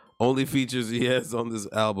 he only features he has on this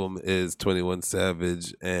album is 21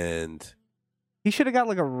 Savage and he should have got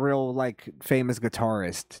like a real like famous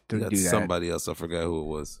guitarist to do that. somebody else. I forgot who it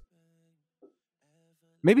was.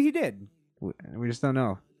 Maybe he did. We just don't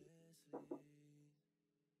know.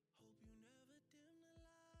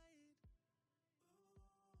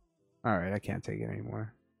 All right, I can't take it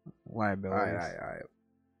anymore. Liabilities. All right.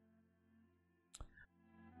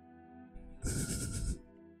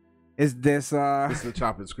 Is this This is the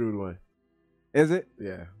chop and screwed one. Is it?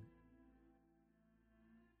 Yeah.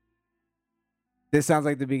 This sounds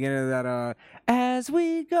like the beginning of that as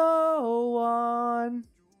we go on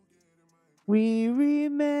we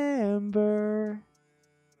remember.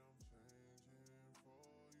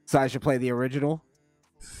 So I should play the original?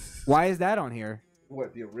 Why is that on here?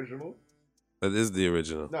 What, the original? That is the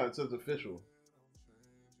original. No, it says official.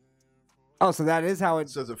 Oh, so that is how It it.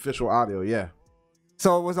 says official audio, yeah.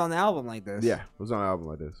 So it was on the album like this. Yeah, it was on an album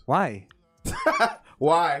like this. Why?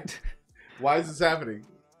 Why? Why is this happening?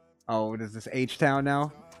 Oh, what is this H-Town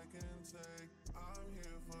now?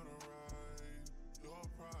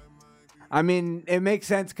 I mean, it makes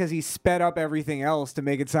sense because he sped up everything else to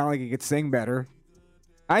make it sound like he could sing better.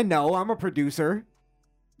 I know, I'm a producer.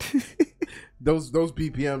 Those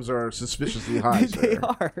BPMs are suspiciously high. They sir.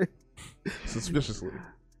 are. Suspiciously.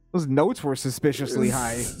 Those notes were suspiciously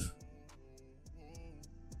high.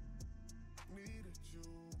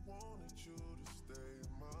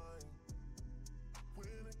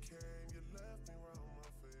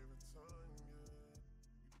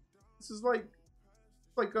 This is like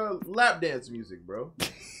a lap dance music, bro.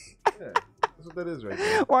 Yeah, that's what that is right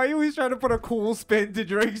there. Why are you always trying to put a cool spin to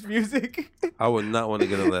Drake's music? I would not want to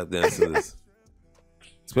get a lap dance to this.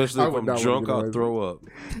 Especially I if would I'm not drunk, wanna I'll get throw up.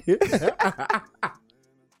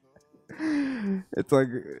 It's like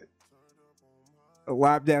a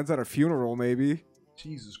lap dance at a funeral, maybe.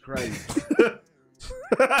 Jesus Christ.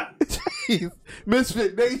 Jeez.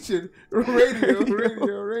 Misfit Nation radio.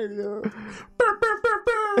 Burr, burr, burr,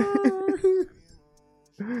 burr.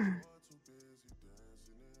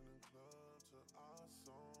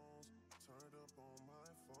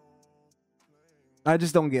 I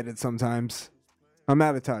just don't get it sometimes. I'm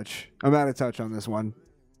out of touch. I'm out of touch on this one.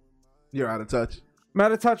 You're out of touch. I'm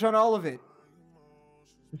out of touch on all of it.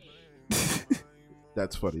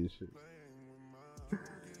 That's funny as shit.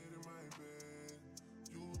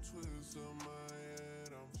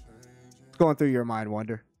 What's going through your mind,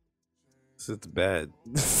 Wonder? This is bad.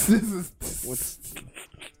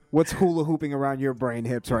 What's hula hooping around your brain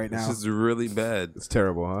hips right now? This is really bad. It's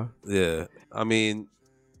terrible, huh? Yeah. I mean,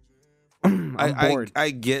 I'm bored. I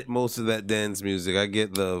get most of that dance music. I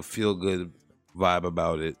get the feel good vibe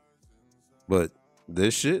about it. But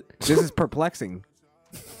this shit, This is perplexing.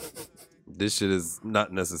 this shit is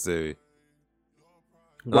not necessary.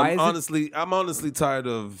 Why I'm is honestly tired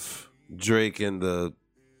of Drake and the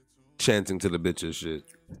chanting to the bitches shit.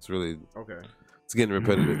 It's really Okay. It's getting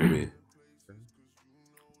repetitive for me.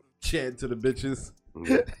 Chant to the bitches.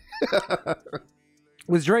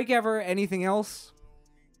 Was Drake ever anything else?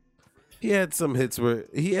 He had some hits where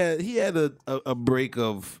he had a break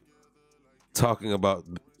of talking about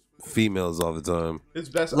females all the time. His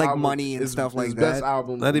best Like album, Money and stuff like his that. best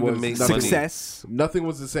album Not even was Make Nothing, Success. Nothing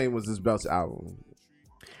Was the Same was his best album.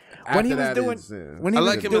 When he After was that doing, is, when he I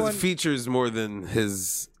was like him doing, as features more than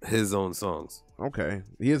his own songs. okay,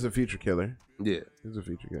 he is a feature killer. Yeah. He's a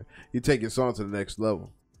feature killer. He take his song to the next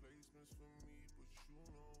level.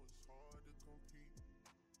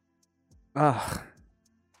 Ugh.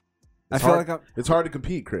 I It's feel hard, like it's hard to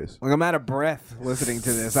compete, Chris. I'm out of breath listening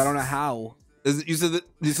to this. I don't know how. You said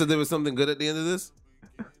there was something good at the end of this?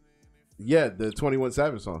 Yeah, the 21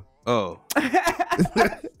 Savage song. Oh.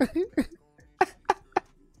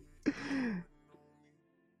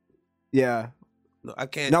 Yeah. No, I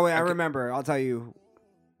can't. No, wait, I remember. I'll tell you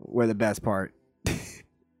where the best part.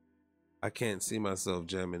 I can't see myself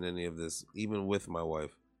jamming any of this, even with my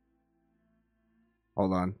wife.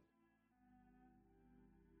 Hold on.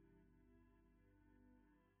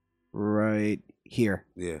 Right here.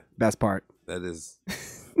 Yeah, Best part. that is.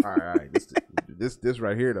 All right. This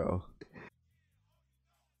right here though.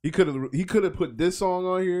 He could have put this song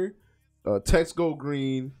on here, Text Go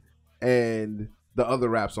Green, and the other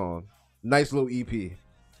rap song. Nice little EP,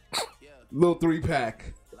 little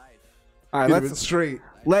 3-pack. All right, Get it let's straight.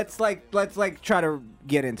 let's try to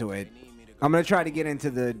get into it. I'm gonna try to get into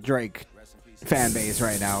the Drake fan base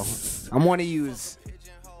right now. I want to use.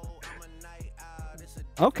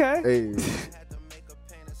 Okay. Hey,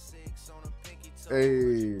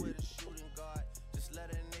 hey.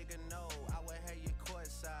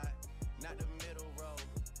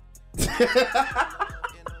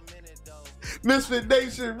 Misfit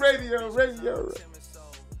Nation Radio.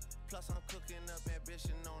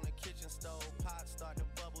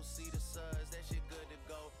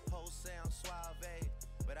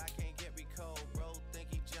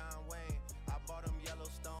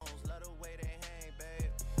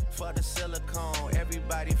 For the silicone,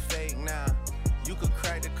 everybody fake now. You could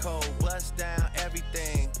crack the code, bust down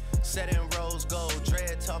everything. Set in rose gold,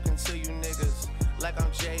 dread talking to you niggas like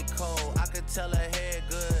I'm J. Cole. I could tell her head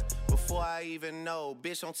good before I even know.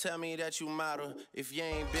 Bitch, don't tell me that you model if you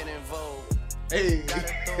ain't been in Vogue. Hey.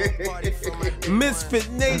 Gotta throw a party for my day Misfit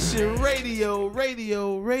one. Nation Radio.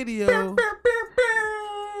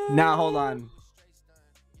 Now hold on.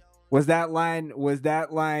 Was that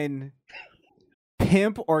line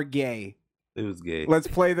pimp or gay? It was gay. Let's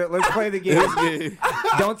play the game.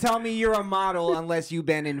 Don't tell me you're a model unless you've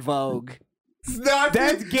been in Vogue. Stop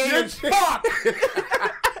That's it. gay You're as fuck.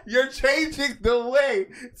 You're changing the way.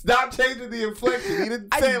 Stop changing the inflection. He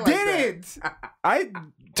didn't say I it like didn't. I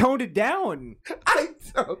toned it down. that. I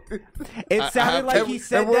don't. It sounded like he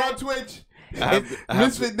said and we're that. on Twitch. I have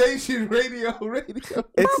Misfit Nation Radio.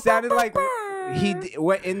 It sounded like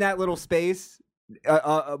in that little space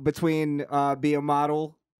between be a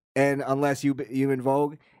model and unless you in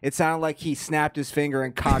Vogue, it sounded like he snapped his finger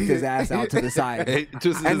and cocked his ass out to the side, Hey,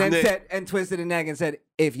 twisted and his then neck. twisted a neck and said,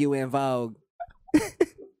 "If you in Vogue."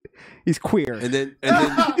 He's queer. And then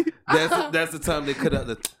that's the time they cut out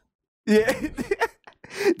the. Yeah.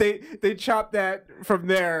 They chopped that from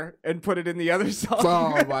there and put it in the other song.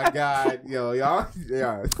 Oh my God, y'all,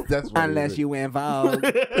 yeah, that's what Unless you in Vogue.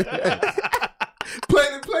 play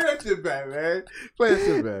that shit back, man. Play that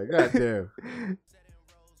shit back. God damn.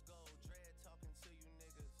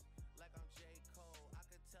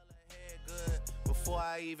 Before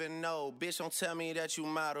I even know, bitch, don't tell me that you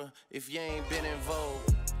model if you ain't been in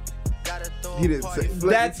Vogue. Gotta throw He a didn't party say for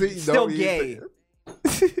That's see, no, still he gay. didn't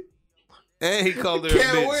say- And he called her a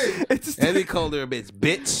Can't bitch. win. And he called her a bitch.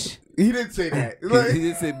 Bitch. He didn't say that. He Like,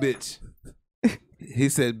 didn't say bitch. He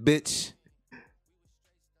said bitch.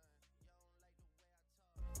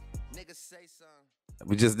 niggas say something.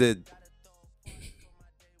 We just did.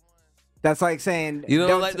 That's like saying You don't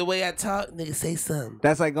don't like the way I talk? Nigga, say something.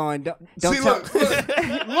 That's like going don't see, tell.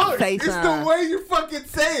 look, Say it's the something. way you're fucking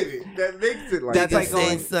saying it that makes it like That's Nigga, like say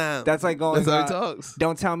going. something. That's like going. That's how he talks.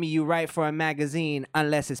 Don't tell me you write for a magazine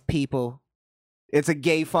unless it's people. It's a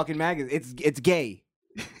gay fucking magazine. It's gay.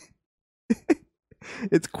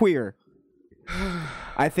 It's queer.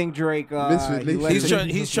 I think Drake. Misfit he Nation. lets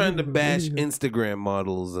He's it- trying to bash Instagram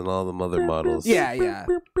models and all them other models. Yeah.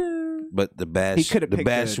 But the bash, He coulda the picked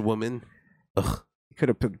bash a- woman. Ugh. He could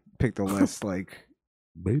have picked a list like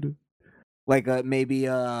Beta. like maybe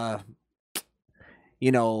you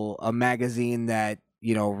know, a magazine that,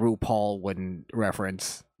 you know, RuPaul wouldn't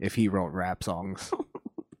reference if he wrote rap songs.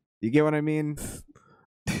 You get what I mean?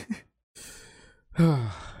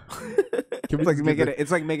 It's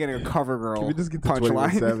like making a cover girl. Can we just get the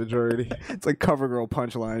 21 Savage already? It's like cover girl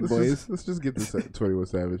punchline, boys. Let's just get this 21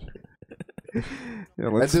 Savage. Yeah,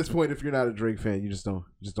 at this point, if you're not a Drake fan, you just don't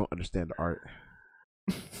understand the art.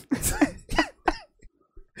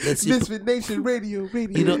 Misfit Nation Radio.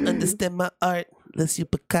 You don't understand my art unless you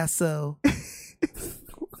Picasso.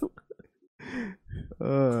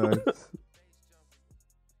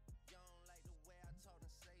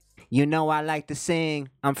 You know I like to sing.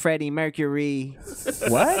 I'm Freddie Mercury.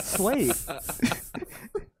 What? Wait.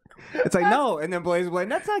 It's like, no. And then Blaze was like,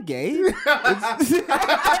 that's not gay. It's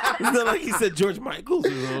not like he said George Michael.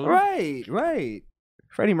 Right.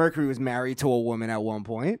 Freddie Mercury was married to a woman at one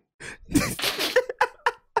point.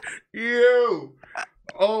 Ew.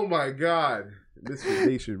 Oh my God. This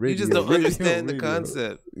Nation Radio. You just don't understand the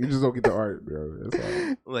concept. You just don't get the art, bro. That's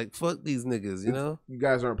all. Like, fuck these niggas, you know? You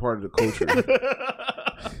guys aren't part of the culture.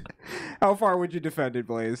 How far would you defend it,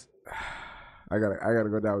 Blaze? I gotta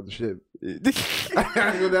go down with the ship. I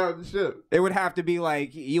gotta go down with the ship. It would have to be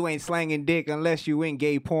like, you ain't slanging dick unless you in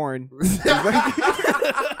gay porn.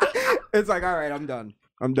 It's like, all right, I'm done.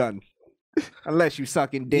 Unless you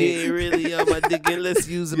sucking dick. You ain't really on my dick unless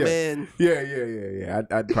you's a man. Yeah.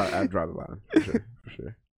 I'd draw the line for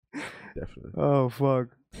sure. Definitely. Oh fuck.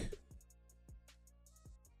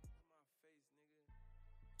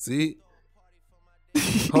 See?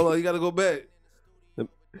 Hold on, you gotta go back.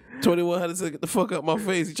 21 had to say, get the fuck out my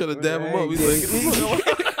face. He trying to dab him up. He's like, get the fuck out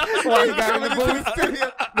Why you got in the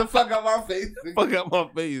studio? The fuck out my face. Fuck out my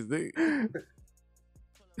face, nigga.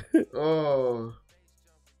 Oh.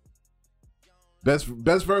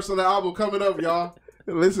 Best verse on the album coming up, y'all.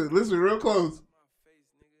 Listen real close.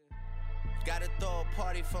 Gotta throw a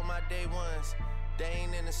party for my day ones. They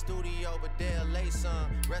ain't in the studio, but they'll lay some.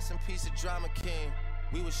 Rest in peace of Drama King.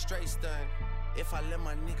 We was straight stunned. If I let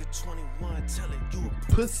my nigga 21 tell it, you a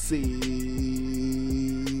pussy.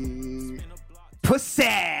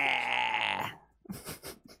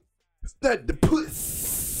 Is that the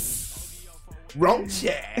puss? Roach.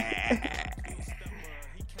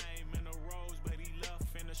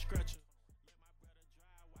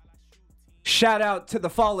 Shout out to the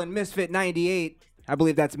fallen Misfit 98. I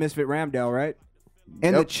believe that's Misfit Ramdell, right?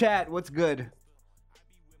 In the chat, what's good?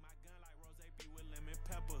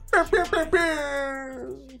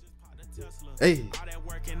 Hey.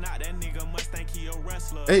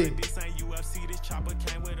 Hey.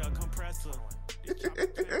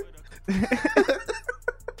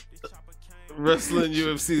 Wrestling and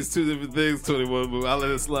UFC is two different things, 21, but I'll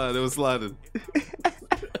let it slide. It was sliding.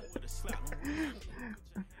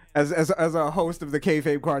 As a host of the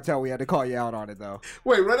Kayfabe Cartel, we had to call you out on it, though.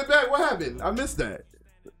 Wait, run it back. What happened? I missed that.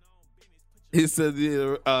 He said,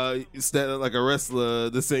 stand like a wrestler.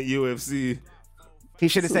 This ain't UFC. He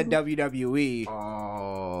should have said WWE.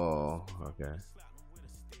 Oh, okay.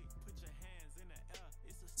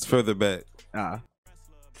 It's further back.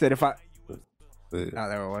 Said if I... Yeah. Oh,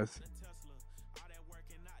 there it was.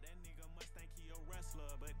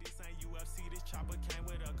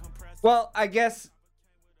 Well, I guess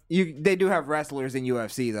they do have wrestlers in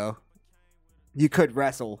UFC, though. You could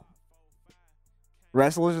wrestle.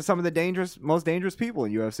 Wrestlers are some of the most dangerous people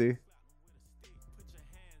in UFC.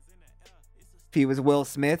 If he was Will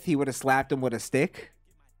Smith, he would have slapped him with a stick.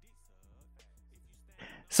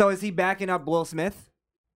 So is he backing up Will Smith?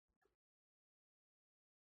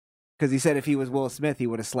 Because he said if he was Will Smith, he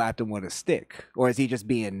would have slapped him with a stick. Or is he just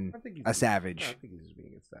being a savage? I think he's just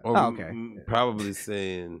being a savage. Oh, okay. Probably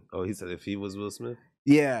saying, he said if he was Will Smith?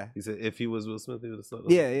 Yeah. He said if he was Will Smith, he would have slapped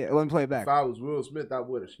him? Yeah. Let me play it back. If I was Will Smith, I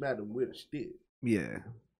would have smacked him with a stick. Yeah.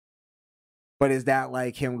 But is that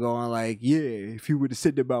like him going like, yeah, if he would have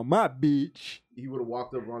said about my bitch. He would have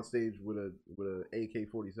walked up on stage with a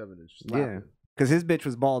AK-47 and slapped him. Because his bitch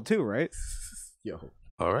was bald too, right? Yo.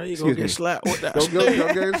 All right, you gonna get slapped with that stick.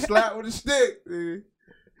 Don't get slapped with a stick.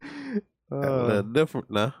 A little different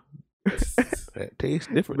now. That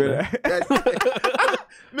tastes different now.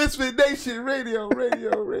 Misfit Nation Radio.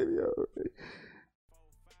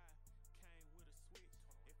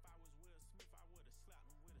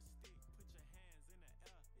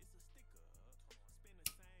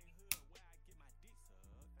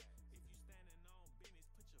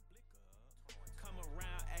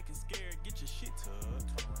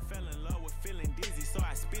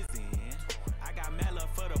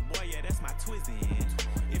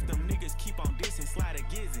 If them niggas keep on dissing, slide a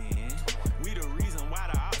giz in. We the reason why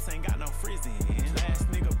the ops ain't got no frizzin'. Last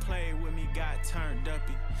nigga played with me, got turned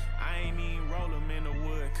uppy. I ain't even roll him in the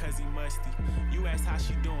wood cause he musty. You ask how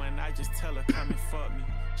she doing, I just tell her come and fuck me.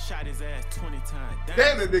 Shot his ass 20 times.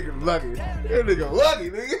 Damn, that nigga lucky. That nigga lucky,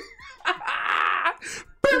 nigga.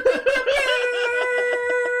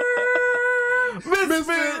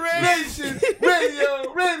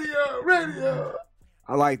 Radio.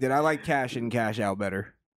 I liked it. I like Cash In, Cash Out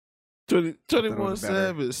better. 21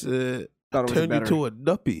 Savage said, Thought it was turn you better. to a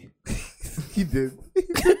duppy. He did.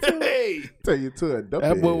 Hey, Turn you to a duppy.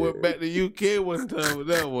 that boy went back to UK one time with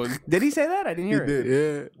that one. Did he say that? I didn't He hear it. did.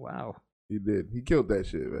 Yeah. Wow. He did. He killed that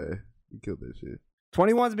shit, man. He killed that shit.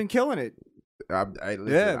 21's been killing it. Listen,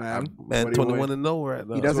 Yeah, man. Man, 21 to know right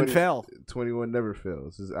now. He doesn't fail. 21 never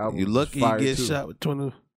fails. His album. You lucky fire you get too. shot with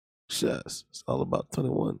 20 shots. It's all about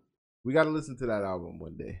 21. We got to listen to that album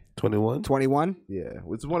one day. 21? 21? Yeah,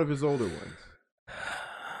 it's one of his older ones.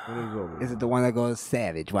 One of his older ones. Is it the one that goes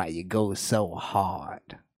Savage? Why you go so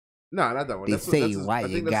hard? No, not that one. They That's say that's his, why I you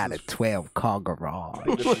think that's got a his- 12 car I garage.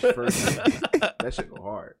 think that's his first one. That shit go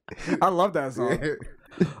hard. I love that song.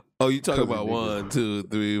 Oh, you talking Cause about you 1, 2,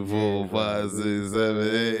 3, 4, 5, 6,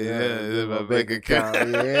 7, 8. Yeah, in my bank account.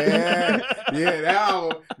 Yeah,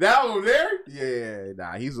 that album there. Yeah,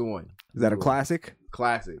 nah, he's the one. Is that a classic?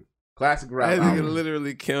 Classic I rap think it album.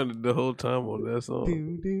 literally counted the whole time on that song.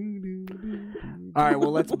 All right,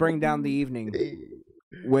 well, let's bring down the evening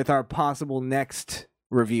with our possible next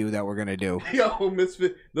review that we're going to do. Yo,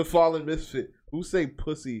 Misfit, the fallen Misfit. Who say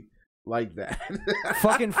pussy like that?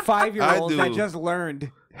 Fucking 5-year-olds I that do. just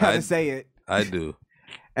learned how to say it. I do.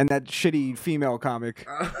 And that shitty female comic.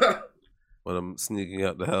 When I'm sneaking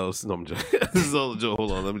out the house, no, I'm joking. This is all a joke.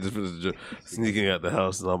 Hold on, let me just finish the joke. Sneaking out the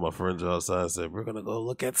house, and all my friends are outside. And said, "We're gonna go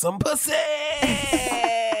look at some pussy."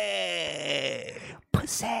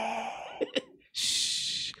 Pussy.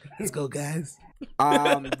 Shh. Let's go, guys.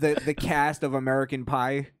 The cast of American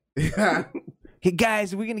Pie. Hey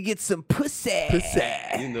guys, we're gonna get some pussy.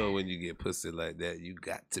 You know when you get pussy like that, you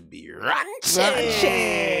got to be raunchy.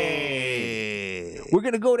 We're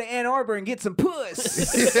gonna go to Ann Arbor and get some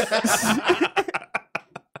puss.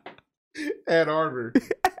 Ann Arbor.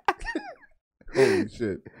 Holy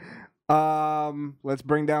shit. Let's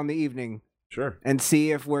bring down the evening Sure. and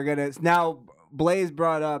see if we're gonna. Now, Blaze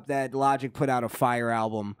brought up that Logic put out a fire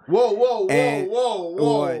album. Whoa, whoa, whoa, And- whoa, what?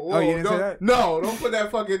 whoa, Oh, you didn't say Don't- that? No, don't put that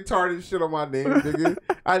fucking tarnished shit on my name, nigga.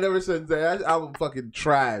 I never said that. That album fucking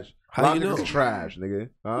trash. How you Logic know? is trash, nigga.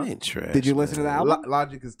 Huh? It ain't trash. Did you listen to the man. album?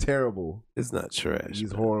 Logic is terrible. It's not trash.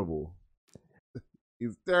 He's man. horrible.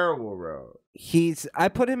 He's terrible, bro. I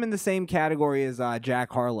put him in the same category as Jack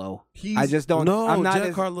Harlow. He's, I just don't. No, I'm not Jack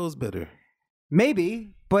as, Harlow's better.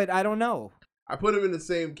 maybe, but I don't know. I put him in the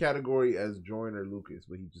same category as Joyner Lucas,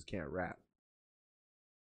 but he just can't rap.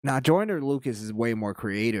 Now, Joyner Lucas is way more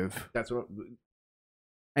creative, That's what.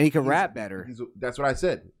 and he can He's- rap better. That's what I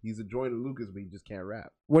said. He's a Joyner Lucas, but he just can't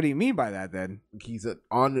rap. What do you mean by that, then? He's an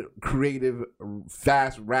creative,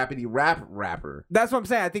 fast, rapidy rapper. That's what I'm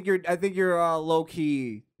saying. I think you're low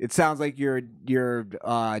key. It sounds like you're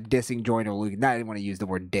dissing Joyner Lucas. Not I didn't want to use the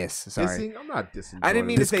word diss. Sorry, I'm not dissing. I didn't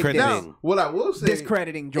mean to say Discrediting. diss. What I will say,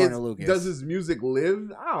 Discrediting Joyner is, Lucas. does his music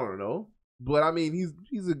live? I don't know, but I mean,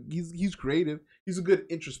 he's creative. He's a good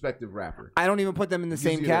introspective rapper. I don't even put them in the Gives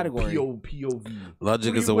same you that category. POV. Logic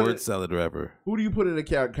Who do is you a put word it- salad rapper. Who do you put in a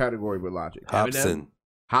category with Logic? Hobson.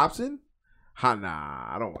 Hobson? Nah,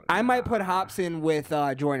 I don't want. I might put Hobson with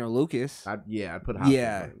Joyner Lucas. I'd put Hobson.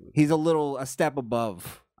 Yeah, he's a step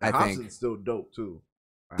above. I Hobson's think. still dope too.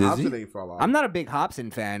 Dizzy? Hobson ain't fall off. I'm not a big Hobson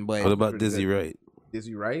fan, but What about pretty Dizzy good. Wright?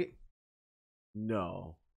 Dizzy Wright?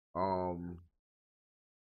 No.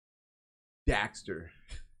 Daxter.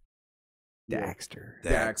 Daxter.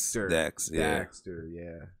 Daxter. Dax, yeah. Daxter,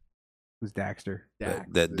 yeah. Who's Daxter?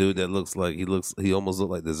 That dude that he almost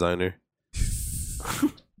looked like Designer.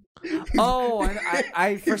 Oh,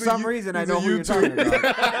 I for He's a some you- reason I he's know a who you're talking YouTuber.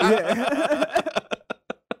 about. Yeah.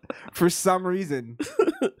 For some reason.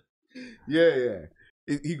 Yeah.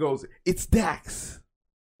 He goes, it's Dax.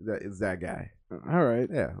 That is that guy. All right.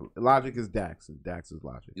 Yeah. Logic is Dax, and Dax is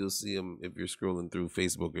Logic. You'll see him if you're scrolling through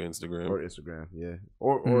Facebook or Instagram. Or Instagram, yeah.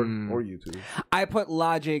 Or YouTube. I put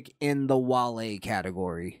Logic in the Wale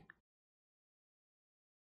category.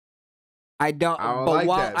 I don't, I don't but like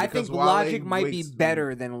Wale, that, I because think Wale Logic might be waits-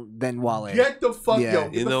 better than Wale. Get the fuck, Yeah. yo,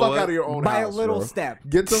 get You the know fuck what? out of your own By house, a little bro. step.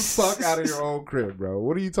 Get the fuck out of your own crib, bro.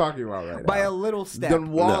 What are you talking about right By now? a little step.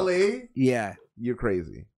 Then Wale, Yeah. you're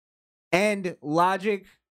crazy. And Logic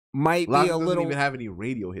might Logic be a doesn't little. even have any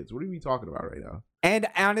radio hits. What are we talking about right now? And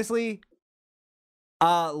honestly,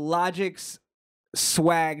 Logic's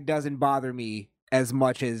swag doesn't bother me as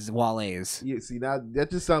much as Wale's. Yeah, see, now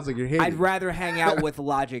that just sounds like you're hating. I'd rather hang out with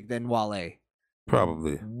Logic than Wale.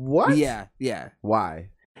 Probably. What? Yeah. Why?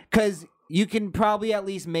 Because you can probably at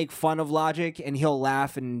least make fun of Logic and he'll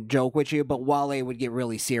laugh and joke with you, but Wale would get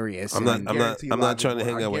really serious. I'm not guarantee trying to Logic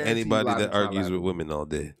hang will- out I with guarantee anybody Logic's that not argues with laughing. women all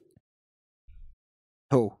day.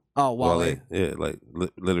 Who? Oh, Wale. Yeah, like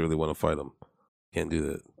literally want to fight him. Can't do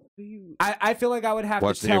that. I feel like I would have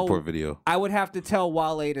Watch to the tell. airport video. I would have to tell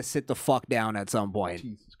Wale to sit the fuck down at some point,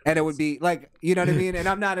 Jesus Christ. and it would be like, you know what I mean. And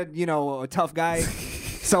I'm not a tough guy,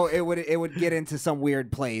 so it would get into some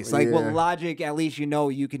weird place. Like with Logic, at least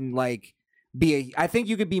you can like be. I think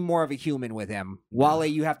you could be more of a human with him. Wale,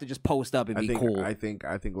 you have to just post up and be cool. I think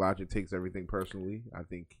Logic takes everything personally. I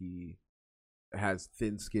think he has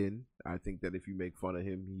thin skin. I think that if you make fun of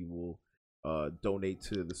him, he will donate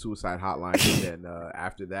to the suicide hotline and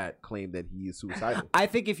after that claim that he is suicidal. I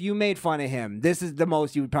think if you made fun of him, this is the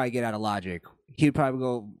most you would probably get out of Logic. He'd probably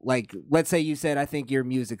go like, let's say you said, "I think your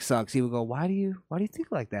music sucks." He would go, "Why do you think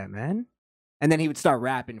like that, man?" And then he would start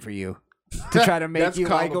rapping for you to try to make you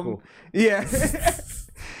comical. like him. Yeah.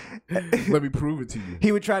 Let me prove it to you.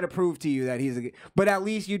 He would try to prove to you that he's but at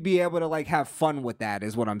least you'd be able to like have fun with that,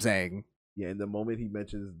 is what I'm saying. Yeah, and the moment he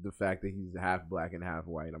mentions the fact that he's half black and half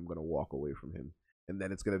white, I'm gonna walk away from him, and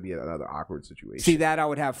then it's gonna be another awkward situation. See, that I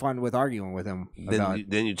would have fun with arguing with him. Then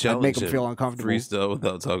you challenge make him feel uncomfortable. Freestyle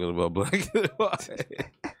without talking about black and white.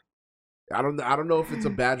 I don't know if it's a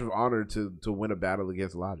badge of honor to win a battle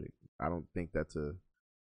against Logic. I don't think that's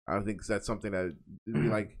something that it'd be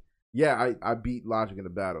like, yeah, I beat Logic in a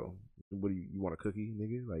battle. What do you want a cookie,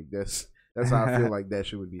 nigga? Like that's how I feel like that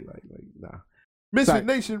shit would be like nah. Misfit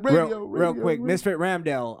Nation Radio, real quick, Misfit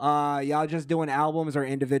Ramdale. Y'all just doing albums or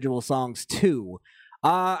individual songs too?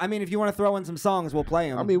 I mean, if you want to throw in some songs, we'll play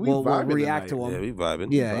them. I mean, we'll react to them. Yeah, we vibing.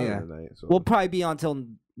 Yeah. Tonight, so. We'll probably be on till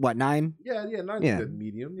what, 9? Yeah, 9 Yeah. is good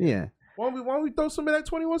medium. Yeah. Why don't we throw some of that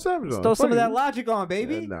 21 Savage on? Throw some of that Logic on,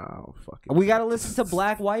 baby. No, fuck it. We gotta listen to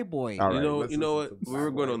Black White Boy. All right, you know what? to We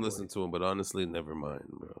were Black going to White listen to him, but honestly, never mind,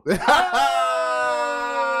 bro.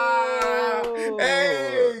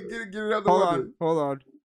 Hey, get another one. Hold on.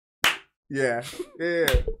 Yeah. Yeah,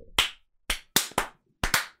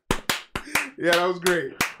 that was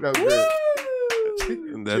great.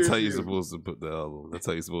 And that's how you're supposed to put the album. That's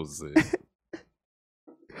how you're supposed to say it.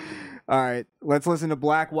 All right, let's listen to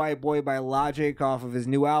Black White Boy by Logic off of his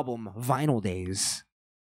new album, Vinyl Days.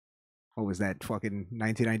 What was that, fucking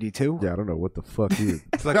 1992? Yeah, I don't know what the fuck is.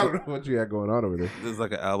 I don't know what you got going on over there. This is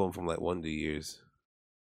like an album from like Wonder Years.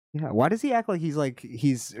 Yeah, why does he act like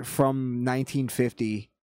he's from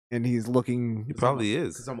 1950 and he's looking... He probably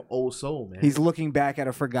is. Because I'm an old soul, man. He's looking back at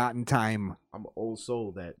a forgotten time. I'm an old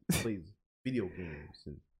soul that plays video games,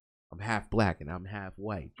 and I'm half black and I'm half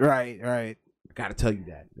white. Right. I gotta tell you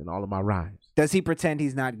that in all of my rhymes. Does he pretend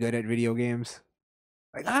he's not good at video games?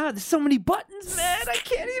 Like, there's so many buttons, man. I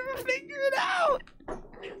can't even figure it out.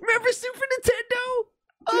 Remember Super Nintendo?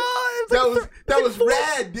 Oh, that was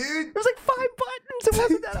rad, dude. It was like 5 buttons. It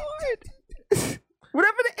wasn't that hard.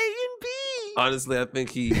 Whatever the A and B. Honestly, I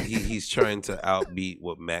think he's trying to outbeat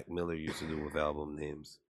what Mac Miller used to do with album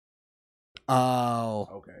names. Oh.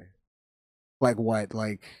 Okay. Like what?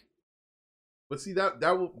 Like. But see that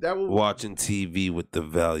will Watching TV with the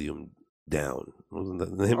volume down. Wasn't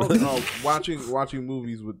that the name of it? Oh, watching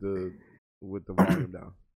movies with the volume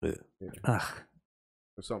down. Yeah.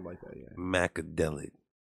 Or something like that, yeah. Macadelic.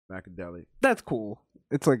 That's cool.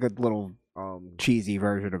 It's like a little cheesy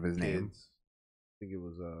version of his kids. name. I think it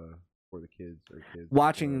was for the kids or kids.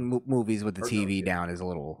 Watching movies with the TV no, down is a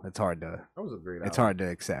little. It's hard to. That was a great. It's album. hard to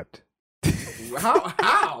accept.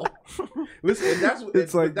 How? Listen,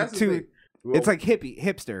 It's like that's too. well, It's like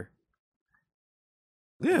hipster.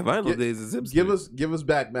 Yeah, Vinyl Days is hipster. Give us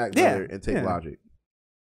back Mac Miller and take Logic.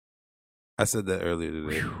 I said that earlier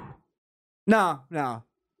today. No.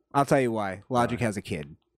 I'll tell you why. Logic has a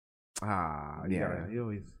kid. Yeah. You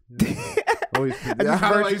always. How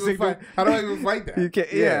do I even fight that? You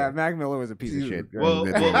can't, yeah, Mac Miller was a piece of shit. Well,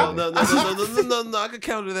 no. I could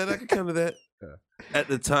counter that. Yeah. At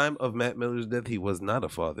the time of Mac Miller's death, he was not a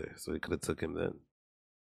father, so he could have took him then.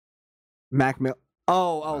 Mac Miller.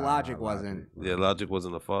 Oh, Logic wasn't. Yeah, Logic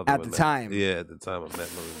wasn't a father At the time. Yeah, at the time of Mac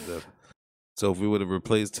Miller's death. So if we would have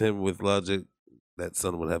replaced him with Logic, that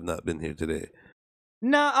son would have not been here today.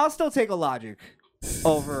 No, I'll still take a Logic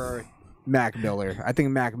over Mac Miller. I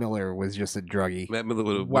think Mac Miller was just a druggie. Mac Miller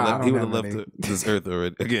would have left this earth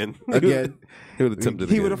already again. He would have attempted.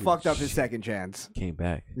 He would have fucked up his second chance. Came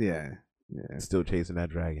back. Yeah. Still chasing that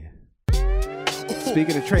dragon.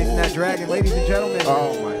 Speaking of tracing that dragon, ladies and gentlemen,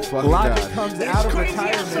 oh my fucking Logic God. comes out of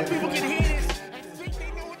retirement.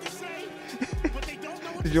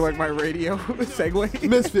 Did you like my radio segue?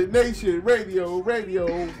 Misfit Nation, radio.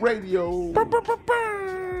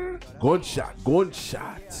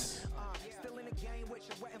 Gunshots.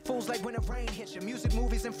 Fools like when the rain hits you. Music,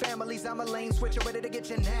 movies, and families. I'm a lane switcher, ready to get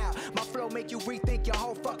you now. My flow make you rethink your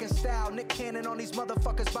whole fucking style. Nick Cannon on these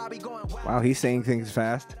motherfuckers. Bobby going wild. Wow, he's saying things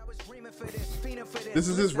fast. This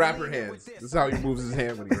is his rapper hands. This is how he moves his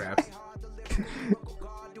hand when he raps.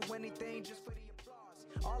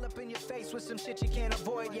 All up in your face with some shit you can't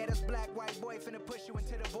avoid. Yeah, this black white boy finna push you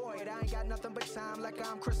into the void. I ain't got nothing but time like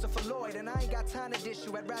I'm Christopher Lloyd. And I ain't got time to dish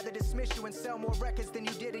you. I'd rather dismiss you and sell more records than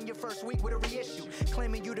you did in your first week with a reissue.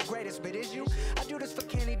 Claiming you the greatest, but is you? I do this for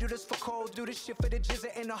Kenny, do this for Cole, do this shit for the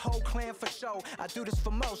Jizza and the whole clan for show. I do this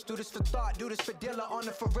for most, do this for thought, do this for Dilla on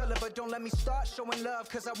the Ferrilla. But don't let me start showing love,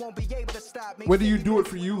 cause I won't be able to stop. When do you do it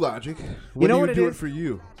for you, Logic? When do you do it for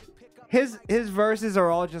you? His verses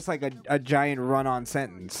are all just like a giant run-on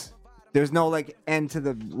sentence. There's no like end to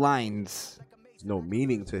the lines. There's no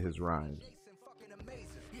meaning to his rhymes.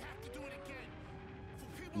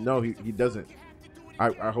 No, he doesn't.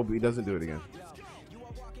 I hope he doesn't do it again.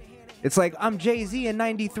 It's like, I'm Jay-Z in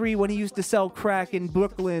 93 when he used to sell crack in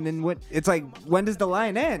Brooklyn. And what? It's like, when does the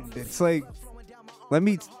line end? It's like, let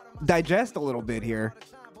me digest a little bit here.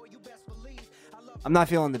 I'm not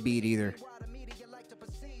feeling the beat either.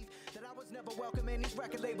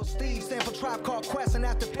 Steve sample Tribe Called Quest and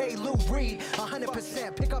have to pay Lou Reed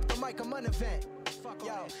 100%. Pick up the mic, I'm an event.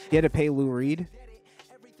 You had to pay Lou Reed?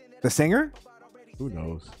 The singer? Who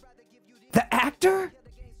knows? The actor?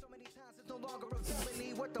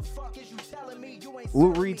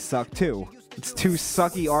 Lou Reed sucked too. It's two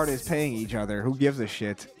sucky artists paying each other. Who gives a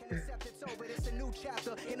shit?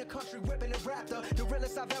 The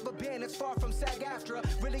realest I've ever been, it's far from SAG-AFTRA.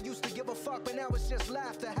 Really used to give a fuck, but now it's just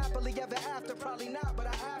laughter. Happily ever after, probably not, but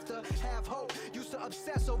I have to have hope. Used to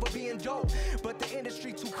obsess over being dope, but the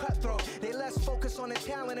industry too cutthroat. They less focus on the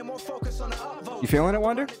talent and more focus on the upvote. You feeling it,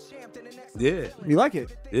 Wonder? Yeah. You like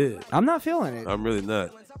it? Yeah. I'm not feeling it. I'm really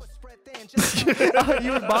not.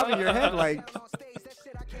 You were bobbing your head like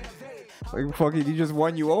fucking, he just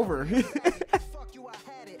won you over.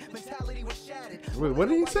 Wait, what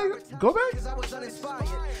did he say? Go back?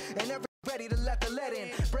 Ready to let the lead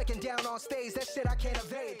in, breaking down on stage, that shit I can't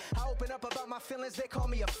evade. I open up about my feelings, they call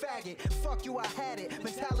me a faggot. Fuck you, I had it.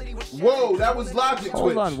 Mentality was shattered. Whoa, that was Logic.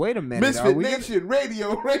 Hold on, wait a minute. Misfit Nation,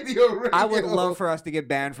 radio. I would love for us to get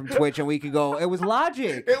banned from Twitch and we could go, it was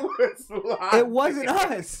Logic. It was Logic. It wasn't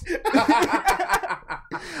us.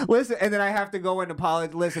 Listen, and then I have to go and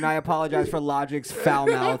apologize. Listen, I apologize for Logic's foul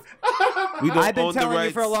mouth. I've been telling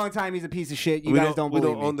you for a long time he's a piece of shit. You guys don't believe me.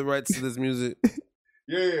 We don't own the rights to this music.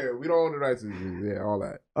 Yeah, we don't own the rights to this music. Yeah, all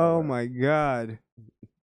that. Oh my god.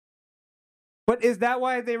 But is that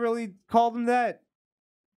why they really called him that?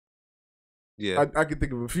 Yeah. I can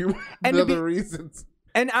think of a few other reasons.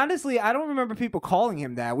 And honestly, I don't remember people calling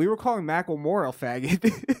him that. We were calling Macklemore a faggot.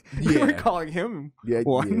 We were calling him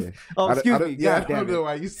one. Yeah. Oh, excuse me. Yeah, I don't know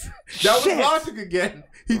why you said that. Was Logic again.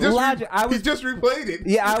 He just he just replayed it.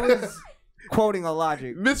 Yeah, I was quoting a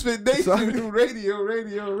Logic. Misfit Nation,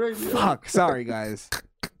 radio. Fuck, sorry guys.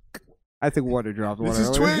 I think Water dropped. This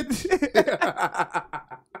is Twitch.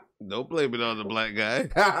 Don't blame it on the black guy.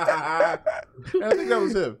 I think that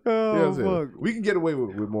was him. Oh, fuck. We can get away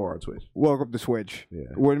with more on Twitch. Welcome to Twitch.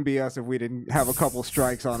 Yeah. It wouldn't be us if we didn't have a couple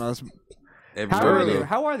strikes on us.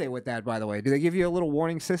 How are they with that, by the way? Do they give you a little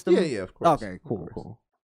warning system? Yeah, of course. Okay, cool.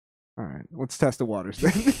 All right, let's test the waters.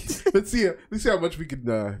 Let's see how much we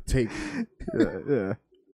can take.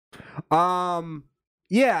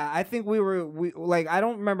 Yeah, I think we I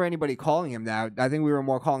don't remember anybody calling him that. I think we were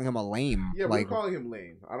more calling him a lame. Yeah, we were calling him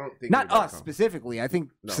lame. I don't think not us specifically. I think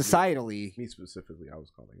societally. Me specifically, I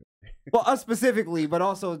was calling him. Well, us specifically, but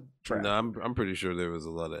also. No, I'm pretty sure there was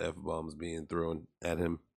a lot of F-bombs being thrown at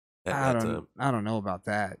him at that time. I don't know about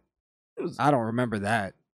that. I don't remember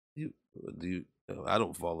that. I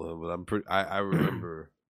don't follow him, but I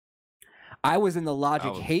remember. I was in the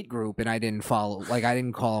Logic hate group and I didn't follow. I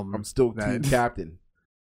didn't call him. I'm still team captain.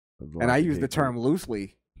 And I use the term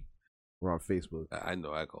loosely. We're on Facebook. I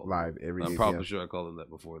know I call live every day. I'm probably sure I called him that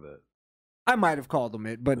before that. I might have called him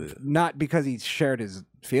it, but not because he shared his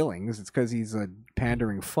feelings. It's because he's a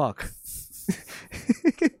pandering fuck.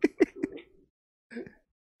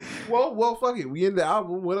 Well, fuck it. We in the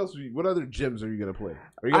album. What else? What other gems are you gonna play?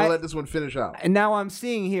 Are you gonna let this one finish out? And now I'm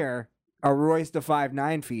seeing here a Royce da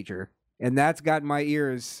 5'9" feature, and that's got my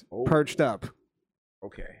ears perched up.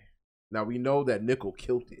 Okay. Now we know that Nickel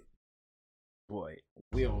killed it. Boy,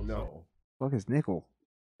 we don't know. Fuck is Nickel?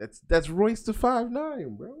 That's Royce da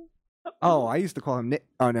 5'9", bro. Oh, I used to call him Nick.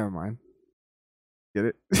 Oh, never mind. Get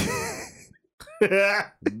it?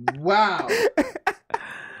 Wow.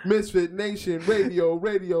 Misfit Nation, radio.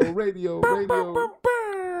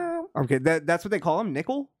 Okay, that's what they call him,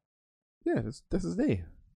 Nickel? Yeah, that's his name.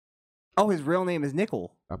 Oh, his real name is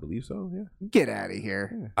Nickel. I believe so, yeah. Get out of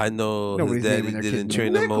here. Yeah. I know his daddy didn't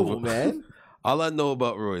train him over. Man. All I know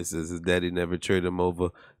about Royce is his daddy never traded him over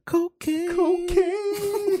Cocaine.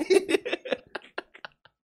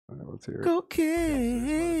 All right, let's hear it.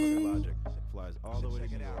 Cocaine. Logic flies all the way to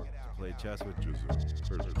New York to play chess with Jizza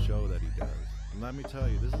for the show that he does. And let me tell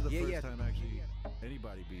you, this is the first time actually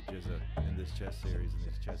anybody beat Jizza in this chess series, in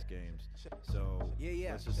these chess games. So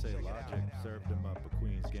let's just say Logic served him up a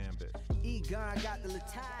Queen's Gambit. Egon got the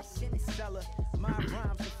Latash in his cellar. My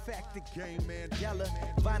rhymes affect the game, Mandela.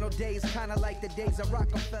 Vinyl days kinda like the days of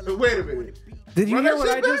Rockefeller. Wait a minute. Did you Run hear that what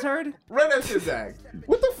shit I back? just heard? Run that shit back.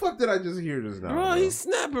 What the fuck did I just hear just now? Bro, he's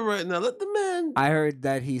snapping right now. Let the man. I heard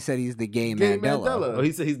that he said he's the gay Gay Mandela. Mandela. Oh,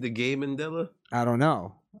 he said he's the gay Mandela? I don't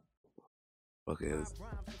know. Okay. let's-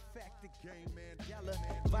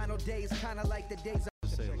 Vinyl days kinda like the days of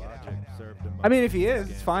Just say Logic served him up I mean, if he a is,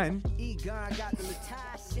 Queen's it's Gambit. fine. Egon got the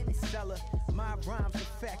Latash in his cellar. My rhymes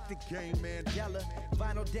affect the game, Mandela.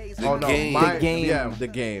 Vinyl days Oh no, game. my, The game. Yeah, the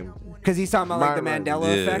game. Because he's talking about like the My rhymes. Mandela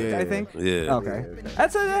Yeah, effect, yeah, I think. Yeah. Okay.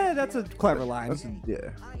 Yeah. That's a clever line. Yeah.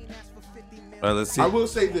 All right, let's see. I will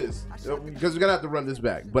say this because we're gonna have to run this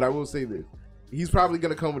back, but I will say this: he's probably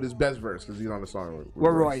gonna come with his best verse because he's on the song with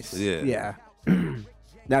We're Royce. Yeah.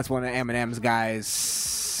 That's one of Eminem's guys.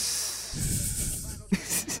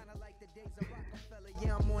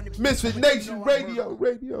 Misfit Nation Radio.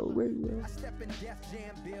 I step in Def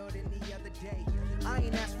Jam building the other day. I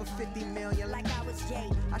ain't asked for 50 million like I was Jay.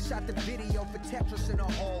 I shot the video for Tetris in the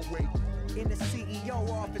hallway. In the CEO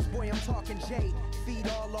office, boy, I'm talking Jay. Feet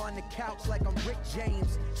all on the couch like I'm Rick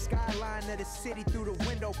James. Skyline of the city through the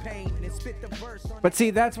window pane. And spit the verse on But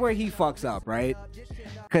see, that's where he fucks up, right?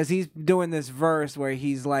 Because he's doing this verse where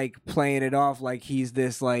he's like playing it off like he's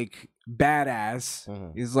this like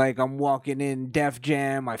badass. He's like, I'm walking in Def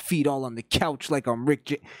Jam, my feet all on the couch like I'm Rick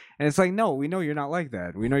And it's like, no, we know you're not like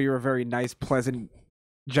that. We know you're a very nice, pleasant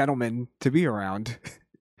gentleman to be around.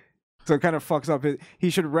 So it kind of fucks up he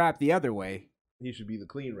should rap the other way. He should be the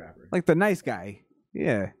clean rapper. Like the nice guy.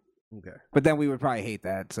 Yeah. Okay. But then we would probably hate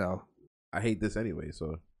that, so I hate this anyway,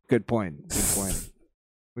 so good point. Good point.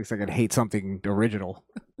 At least I could hate something original.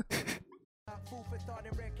 food for thought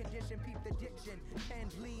and rare condition, peep the diction. Pen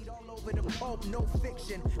bleed all over the pulp, no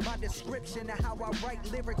fiction. My description of how I write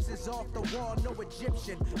lyrics is off the wall, no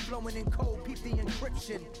Egyptian. Flowing in code, peep the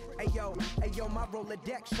encryption. Ayo, my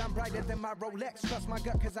Rolodex shine brighter than my Rolex. Trust my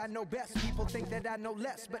gut cause I know best. People think that I know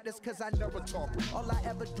less, but that's cause I never talk. All I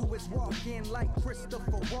ever do is walk in like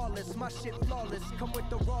Christopher Wallace. My shit flawless, come with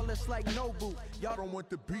the rawless like Nobu. Y'all don't want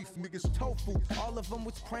the beef, niggas tofu. All of them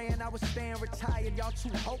was praying I was staying retired. Y'all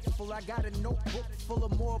too hopeful. I got a notebook full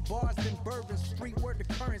of more bars than bourbon. Street word to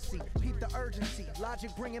currency. Peep the urgency.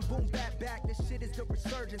 Logic bringing boom back. This shit is the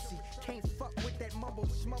resurgency. Can't fuck with that mumble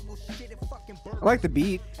smumble shit. It fucking burns. I like the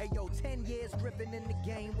beat. Hey yo, 10 years dripping in the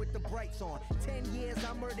game with the brights on. 10 years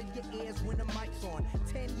I murdered your ears when the mic's on.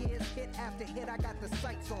 10 years hit after hit I got the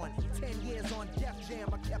sights on. 10 years on Def Jam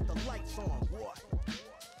I kept the lights on. What?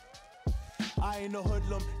 I ain't no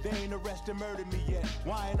hoodlum, they ain't arrested, murdered me yet.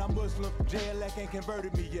 Why ain't I Muslim? JLX ain't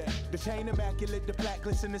converted me yet. The chain immaculate, the black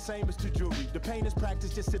glisten the same as the jewelry. The pain is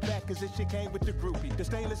practice, just sit back cause this shit came with the groupie. The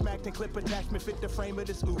stainless Mac and clip attachment fit the frame of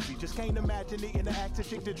this Uzi. Just can't imagine eating the actor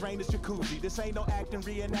chick to drain this jacuzzi. This ain't no acting,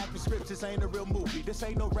 reenacting scripts, this ain't a real movie. This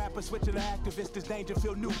ain't no rapper switching to activist, this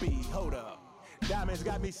Dangerfield newbie. Hold up. Diamonds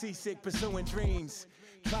got me seasick, pursuing dreams.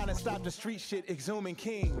 Trying to stop the street shit, exhuming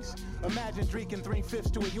kings. Imagine drinking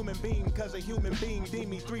 3/5 to a human being, cause a human being deemed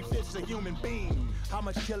me 3/5 a human being. How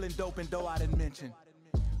much killing dope and dough I didn't mention.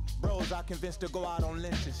 Bros I convinced to go out on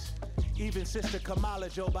lynches. Even Sister Kamala,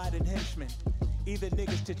 Joe Biden henchman. Either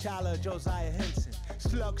niggas T'Challa or Josiah Henson.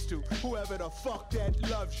 Slugs to whoever the fuck that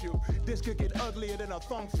loves you. This could get uglier than a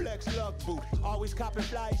Funk Flex lug boot. Always copping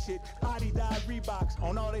fly shit. Adi died Reeboks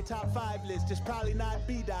on all they top 5 lists. Just probably not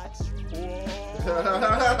B-Dots.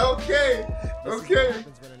 Okay,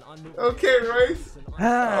 Royce.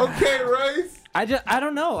 Okay, Royce. I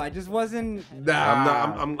don't know. I just wasn't.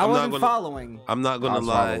 Nah, I wasn't following. I'm not gonna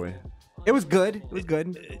lie. It was good. It was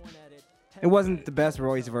good. It wasn't the best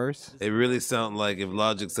Royce verse. It really sounded like if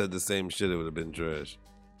Logic said the same shit, it would have been trash.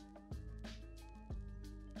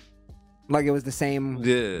 Like it was the same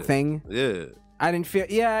thing. Yeah. I didn't feel.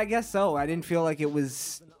 Yeah, I guess so. I didn't feel like there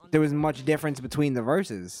was much difference between the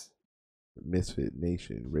verses. Misfit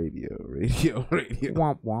Nation Radio.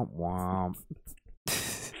 Womp womp womp.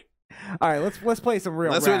 All right, let's play some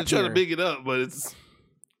real. That's rap what they're trying here. to big it up, but it's.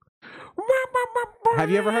 Have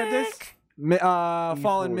you ever heard this?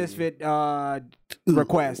 Fallen Misfit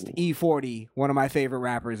request E40, one of my favorite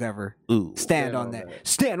rappers ever. Ooh. Stand on that.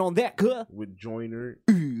 Stand on that, cuh. With Joyner,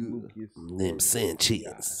 Lucas, Lim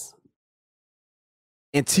Sanchez.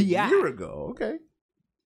 And T.I. A year ago, okay.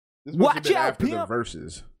 This must have Watch been out, after the pimp.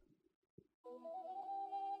 verses.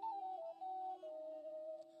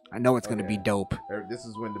 I know it's gonna be dope. This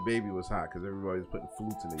is when the baby was hot because everybody was putting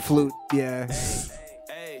flutes in their flute. Yeah.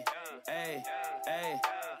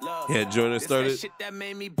 Yeah, Jordan started. Shit that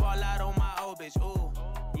made me ball out on my old bitch. Ooh,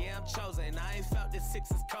 yeah, I'm chosen. I ain't felt this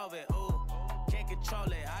since COVID. Ooh, can't control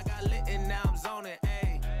it. I got lit and now I'm zoning.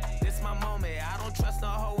 Ayy, this my moment. I don't trust no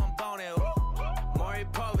hoe. I'm boning. Maury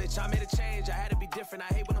Povich, I made a change. I had to be different.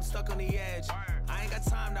 I hate when I'm stuck on the edge. I ain't got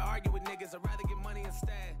time to argue with niggas. I'd rather get money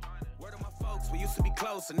instead. Word of my folks, we used to be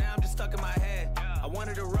close, and now I'm just stuck in my head. I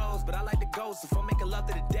wanted a rose, but I like the ghost. If I'm making love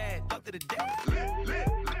to the dead, love to the dead.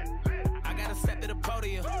 I gotta step to the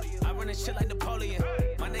podium. I run this shit like Napoleon.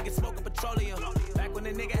 My niggas smoking petroleum. Back when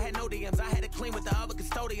the nigga had no DMs, I had to clean with the other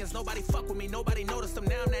custodians. Nobody fuck with me, nobody noticed them.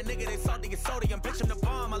 Now I'm that nigga, they salty as sodium. Bitch, I'm the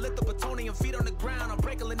bomb. I lit the plutonium, feet on the ground. I'm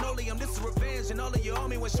breaking linoleum. This is revenge, and all of you owe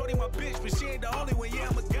me when shorty my bitch, but she ain't the only one. Yeah,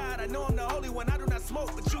 I'm a god. I know I'm the holy one. I do not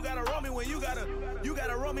smoke, but you gotta roll me when you gotta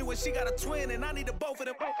roll me when she got a twin, and I need the both of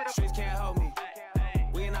them. Streets can't hold me.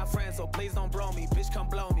 We ain't not friends, so please don't bro me. Bitch, come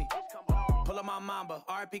blow me. Pull up my Mamba,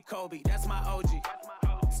 RP Kobe, that's my OG.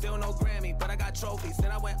 Still no Grammy, but I got trophies.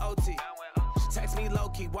 Then I went OT. She text me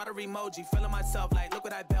low-key, water emoji. Feeling myself like, look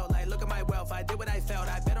what I built. Like, look at my wealth. I did what I felt.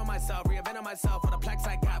 I bet on myself, reinvented myself. All the plaques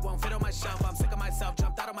I got won't fit on my shelf. I'm sick of myself,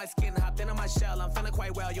 jumped out of my skin, hopped into my shell. I'm feeling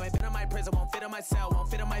quite well. You ain't been in my prison, won't fit in my cell, won't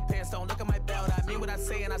fit in my pants. Don't look at my belt. I mean what I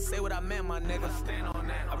say, and I say what I meant, my nigga. Stand on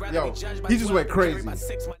that. I'd rather be judged by he just went crazy. my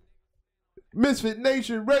Misfit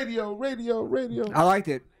Nation Radio. I liked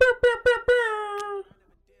it.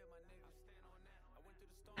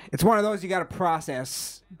 It's one of those you got to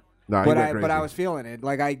process. Nah, but I was feeling it.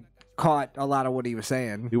 Like I caught a lot of what he was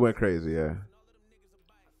saying. He went crazy, yeah.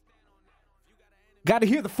 Got to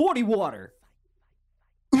hear the 40 water.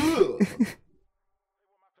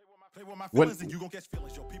 When you gon' catch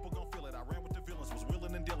feelings, your people gon' feel it. I ran with the villains, was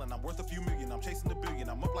willing and dealing. I'm worth a few million, I'm chasing the billion.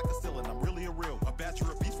 I'm up like a ceiling, I'm really a real. A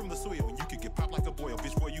bachelor, a piece from the soil, and you can get popped like a boil.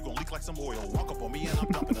 Bitch, boy, you gon' leak like some oil. Walk up on me and I'm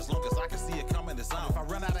dumping. As long as I can see it coming, it's on. If I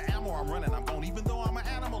run out of ammo, I'm running. I'm gone, even though I'm an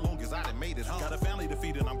animal. Long as I done made it home. Got a family to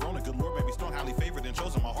feed and I'm grown. A good Lord, baby, strong, highly favored and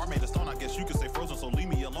chosen. My heart made of stone, I guess you could say frozen. So leave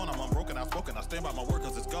me alone, I'm unbroken, outspoken. I stand by my word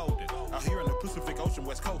cause it's golden. Out here in the Pacific Ocean,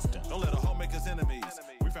 West Coastin'. Don't let a hoe make us enemies.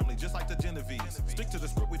 We family just like the Genovese. Stick to the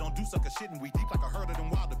script, we don't do sucker shit, and we deep like a herd of them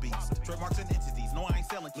wildebeests. Trademarks and entities, no I ain't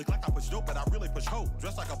selling. Look like I push dope, but I really push hope.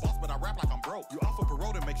 Dress like a boss, but I rap like I'm broke. You offer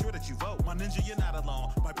parole to make sure that you vote. My ninja, you're not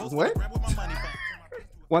alone. My post what? With my money back.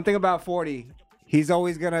 One thing about 40, he's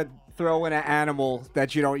always going to throw in an animal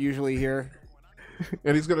that you don't usually hear.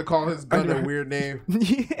 And he's going to call his gun a weird name.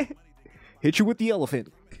 Yeah. Hit you with the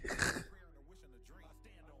elephant.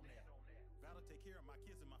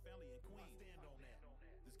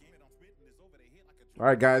 All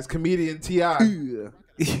right, guys. Comedian T.I.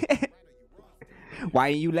 Why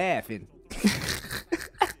are you laughing?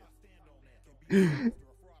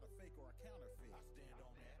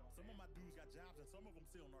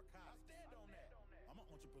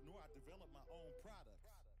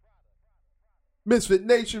 Misfit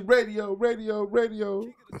Nation Radio.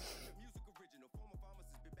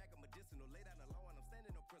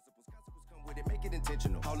 Make it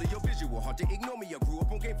intentional. All of your visual haunted. Ignore me. I grew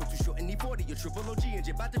up on game for too short and need 40. Your triple OG and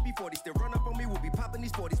you're about to be 40. Still run up on me. We'll be popping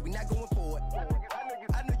these 40s. We not going forward.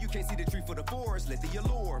 I know you can't see the tree for the forest. Let the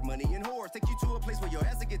allure, money and whores take you to a place where your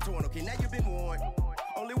ass will get torn. Okay, now you've been warned.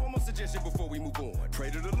 Only one more suggestion before we move on.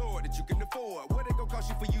 Pray to the Lord that you can afford. What it gonna cost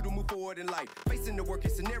you for you to move forward in life? Facing the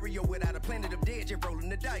working scenario without a planet of dead, you're rolling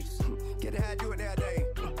the dice. Get it how I do it that day.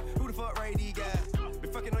 Who the fuck Ray D guy?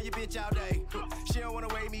 Been fucking on your bitch all day. She don't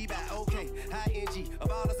wanna weigh me back. Okay, high NG. A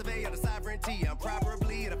ball of survey on the sovereignty. I'm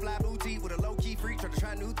probably in a fly boutique with a low key freak trying to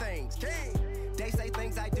try new things. King. They say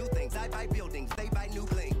things, I do things. I buy buildings, they buy new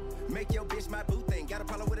bling. Make your bitch my boo thing. Got a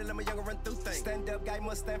problem with it, let my younger run through things. Stand up guy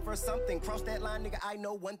must stand for something. Cross that line, nigga, I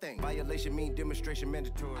know one thing. Violation mean demonstration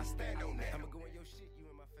mandatory. I stand on that. I'ma go in your shit, you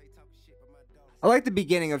in my face, talking shit with my dog. I like the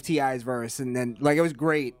beginning of T.I.'s verse, and then like it was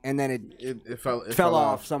great, and then it fell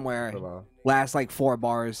off somewhere. Fell off. Last like 4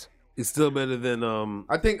 bars. It's still better than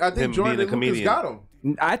I think Jordan and Lucas got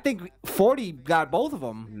him. I think 40 got both of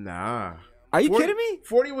them. Nah. Are you kidding me?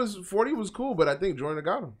 40 was cool, but I think Jordan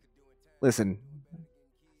got him. Listen,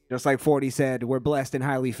 just like 40 said, we're blessed and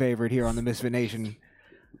highly favored here on the Misfit Nation.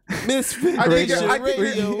 Misfit I think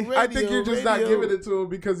Radio. you're just not giving it to him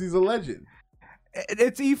because he's a legend.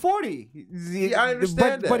 It's E40. Yeah, I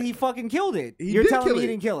understand that. But he fucking killed it. You're telling me he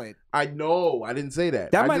didn't kill it. I know. I didn't say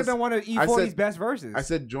that. That might have been one of E40's best verses. I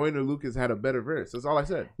said Joyner Lucas had a better verse. That's all I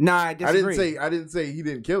said. Nah, I disagree. I didn't say he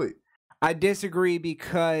didn't kill it. I disagree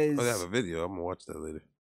because I have a video. I'm gonna watch that later.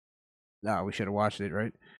 No, we should have watched it,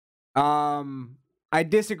 right? I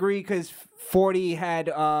disagree because 40 had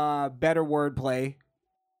better wordplay.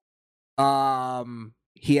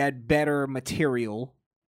 He had better material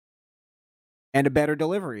and a better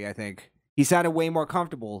delivery, I think. He sounded way more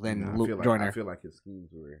comfortable than Joyner. I feel like his schemes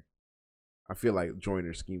were... I feel like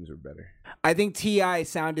Joyner's schemes are better. I think T.I.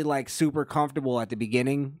 sounded like super comfortable at the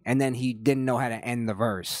beginning, and then he didn't know how to end the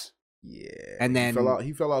verse. Yeah. And then...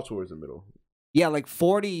 He fell out towards the middle. Yeah, like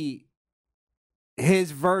 40...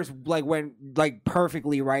 His verse like went like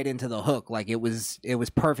perfectly right into the hook. Like it was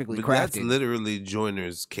perfectly crafted. That's literally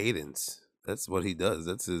Joyner's cadence. That's what he does.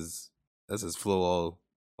 That's his flow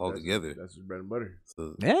all together. That's his bread and butter.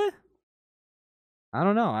 So, yeah. I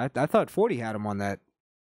don't know. I thought 40 had him on that.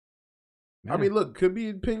 Yeah. I mean, look, could be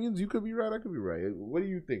opinions. You could be right. I could be right. What do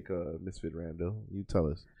you think, Misfit Randall? You tell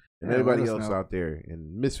us. And everybody else out there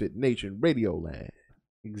in Misfit Nation Radio Land.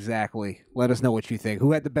 Exactly. Let us know what you think.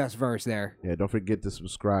 Who had the best verse there? Yeah, don't forget to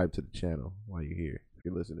subscribe to the channel while you're here. If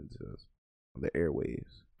you're listening to us on the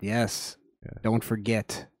airwaves. Yes. Yeah. Don't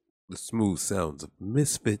forget. The smooth sounds of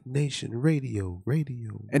Misfit Nation Radio.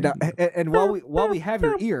 And while we have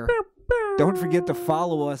your ear, don't forget to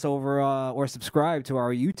follow us over or subscribe to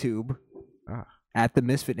our YouTube at the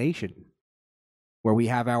Misfit Nation, where we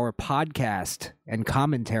have our podcast and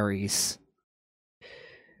commentaries.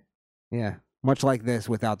 Yeah, much like this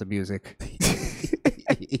without the music.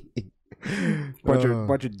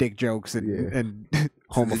 bunch of dick jokes and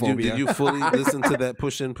homophobia. Did you fully listen to that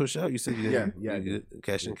Push In, Push Out? You said yeah.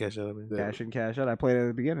 Cash In, Cash Out. I mean. Cash In, Cash Out. I played it at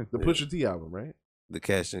the beginning. The Pusha T album, right? The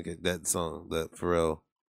Cash In, that song, that Pharrell.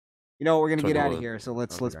 You know, we're gonna get out of here, so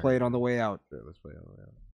let's play it on the way out. Yeah, let's play it on the way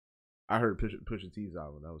out. I heard Pusha T's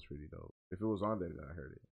album. That was pretty dope. If it was on there, then I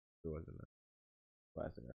heard it. If it wasn't a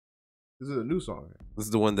classic. This is a new song. This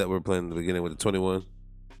is the one that we're playing in the beginning with the 21.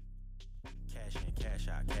 Cash in, cash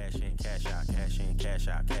out, cash in, cash out, cash in, cash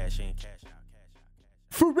out, cash in, cash out, cash out.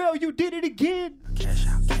 Pharrell, you did it again. Cash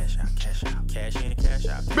out, cash out, cash out, cash in, cash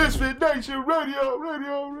out. Misfit Nation Radio.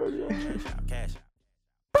 Cash out, cash out.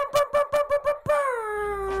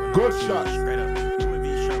 Good shot. Straight up, Louis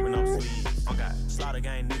V shirt with no sleeves. Oh God, Slaughter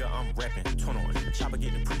Gang nigga, I'm reppin'. 21. Chopper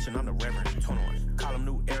get to preaching, I'm the Reverend. 21. Call him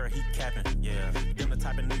New Era, he capping. Yeah, them the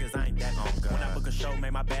type of niggas I ain't that on. When I book a show,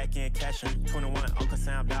 make my back end cashin'. 21, Uncle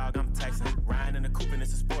Sam dog, I'm taxing. Riding in the coupe and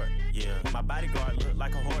it's a sport. Yeah, my bodyguard look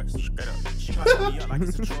like a horse. Straight up, she trying me up like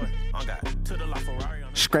it's a chore. Oh God, to the La Ferrari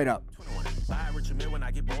on the straight up. 21. Buy a Richard Mille when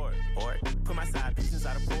I get bored. Put my side piece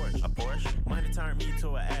inside a Porsche. A Porsche. Money turned me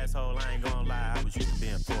to an asshole. I ain't gonna lie, I was used to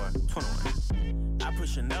being poor. 21. I put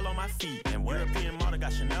Chanel on my feet and European model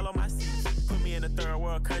got Chanel on my seats. Put me in a third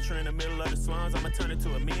world country in the middle of the slums. I'ma turn it to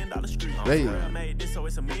 $1 million street. Hey. I made this, so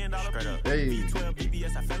it's $1 million. Hey. V12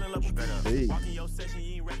 BBS, I fell in love with. Hey. Walk in your session,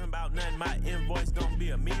 you ain't rapping about nothing. My invoice gonna be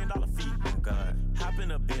 $1 million fee. Oh God. Hop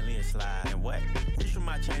in a Bentley and slide. And what? Reach for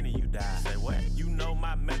my chain and you die. Say what? You know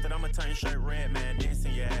my method. I'ma turn your shirt red, man. Then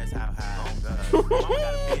send your ass how high. Oh God. Mama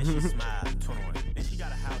got a bed, she smiled. 21. Then she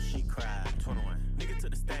got a house, she cried. 21. Nigga to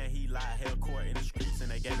the stand, he lied. Held court in the streets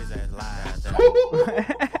and they gave his ass lies.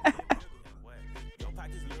 Your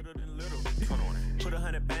pockets little than little. 21. Put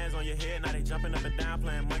 100 bands on your head, now they jumping up and down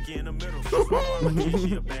playing monkey in the middle.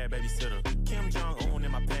 She a bad babysitter. Kim Jong-un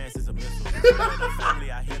in my pants is a missile. The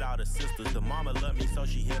family, I hit all the sisters. The mama love me, so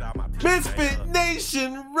she hit all my Misfit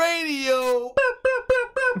Nation Radio.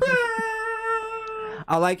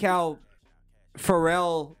 I like how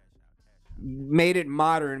Pharrell made it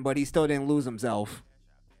modern, but he still didn't lose himself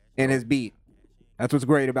in his beat. That's what's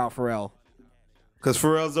great about Pharrell. Because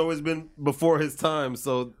Pharrell's always been before his time,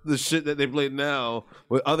 so the shit that they play now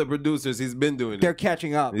with other producers, he's been doing it. They're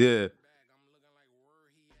catching up. Yeah.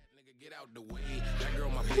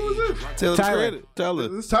 Tyler. Tyler.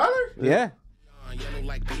 Is this Tyler? Yeah. Yellow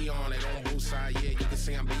like peon, they on both sides. Yeah, you can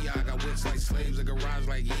see I'm B.I. Got whips like slaves, a garage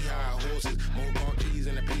like yeehaw. Horses, more car keys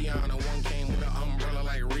in the peon. And one came with an umbrella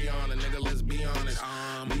like Rihanna. Nigga, let's be honest.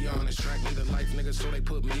 Be honest, track me the life, nigga, so they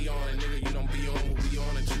put me on it. Nigga, you don't be on, we'll be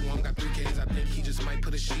on it too. I'm got 3 Ks, I think he just might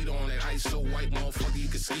put a sheet on it. Ice so white, motherfucker, you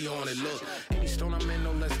can ski on it. Look, any stone I'm in,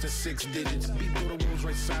 no less than 6 digits. Beat go to Rolls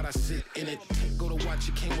right side, I sit in it. Go to watch,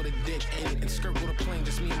 it came with a dick in it. And skirt go to plane,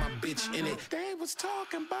 just me and my bitch in it. They was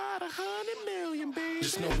talking about 100 million, baby.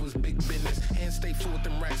 Just know it was big business. Hands stay full with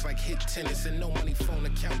them racks like hit tennis. And no money phone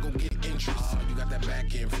account, go get interest. You got that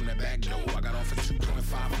back end from that back door. I got off at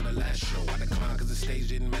 2.5 for the last show. I declined cause the stage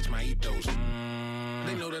didn't match my ethos.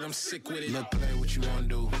 They know that I'm sick with it. Look, play what you wanna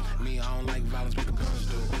do. Me, I don't like violence, but the guns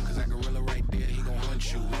do. Cause that gorilla right there, he gon'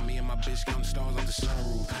 hunt you. While me and my bitch counting stars off the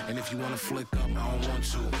sunroof. And if you wanna flick up, I don't want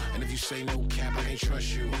to. And if you say no cap, I can't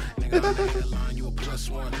trust you. Nigga, on the headline, you a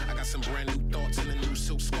 +1. I got some brand new thoughts and a new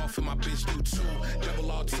silk scarf, and my bitch do too.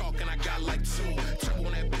 Double all talk, and I got like 2. Turbo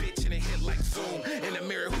on that bitch, and it hit like zoom. In the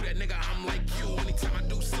mirror, who that nigga, I'm like you. Anytime I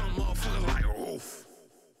do something, motherfuckers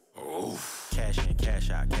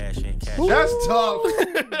out, cash in, cash out. That's tough.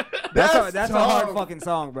 That's a hard fucking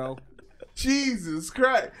song, bro. Jesus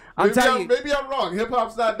Christ. Maybe I'm wrong. Hip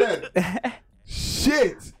hop's not dead.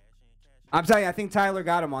 Shit. I'm telling you, I think Tyler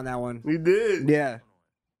got him on that one. He did. Yeah.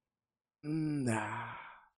 Nah.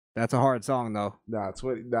 That's a hard song, though.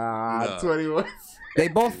 21. They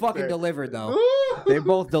both fucking delivered, though. They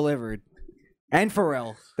both delivered. And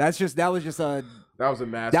Pharrell. That was just a... That was a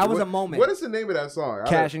master. That was a moment. What is the name of that song?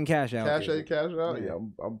 Cash in, Cash Out. Cash in, Cash Out? Yeah,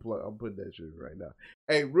 I'm putting that shit right now.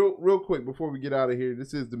 Hey, real quick, before we get out of here,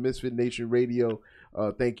 this is the Misfit Nation Radio.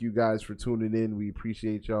 Thank you guys for tuning in. We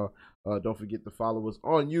appreciate y'all. Don't forget to follow us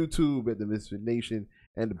on YouTube at the Misfit Nation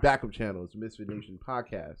and the backup channel is Misfit Nation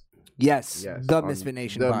Podcast. Yes, the Misfit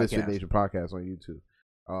Nation Podcast. The Misfit Nation Podcast on YouTube.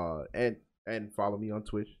 And follow me on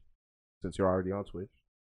Twitch since you're already on Twitch.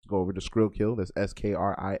 Go over to Skrillkill. That's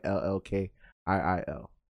SKRILLKIIL.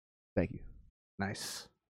 Thank you. Nice.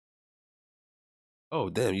 Oh,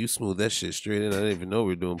 damn, you smooth that shit straight in. I didn't even know we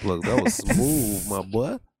were doing plugs. That was smooth, my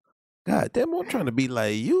boy. God damn, I'm trying to be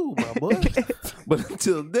like you, my boy. But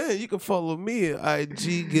until then, you can follow me at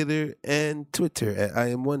IG Getter and Twitter at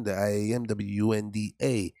IamWonder,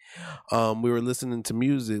 IAMWUNDA. We were listening to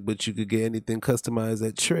music, but you could get anything customized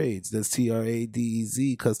at Trades. That's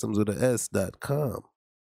TRADEZ, customs with a S.com.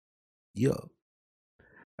 Yeah.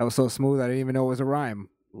 That was so smooth, I didn't even know it was a rhyme.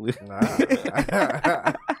 All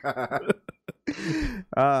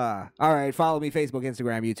right, follow me Facebook,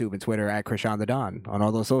 Instagram, YouTube, and Twitter at Krishan the Don on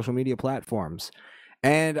all those social media platforms.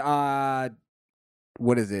 And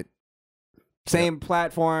what is it? Same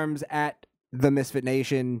platforms at the Misfit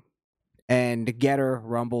Nation and Getter,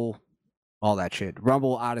 Rumble, all that shit.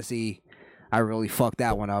 Rumble, Odyssey. I really fucked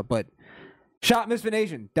that one up, but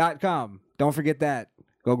shopmisfitnation.com. Don't forget that.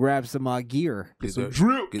 Go grab some gear. Get some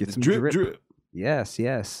drip. Get some drip. Yes.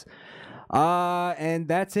 And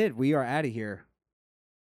that's it. We are out of here.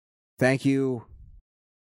 Thank you.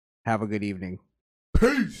 Have a good evening.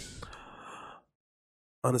 Peace.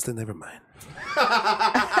 Honestly, never mind.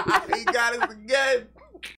 He got us again.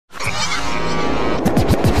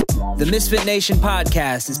 The Misfit Nation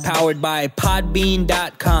podcast is powered by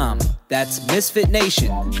Podbean.com. That's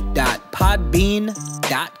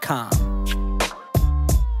misfitnation.podbean.com.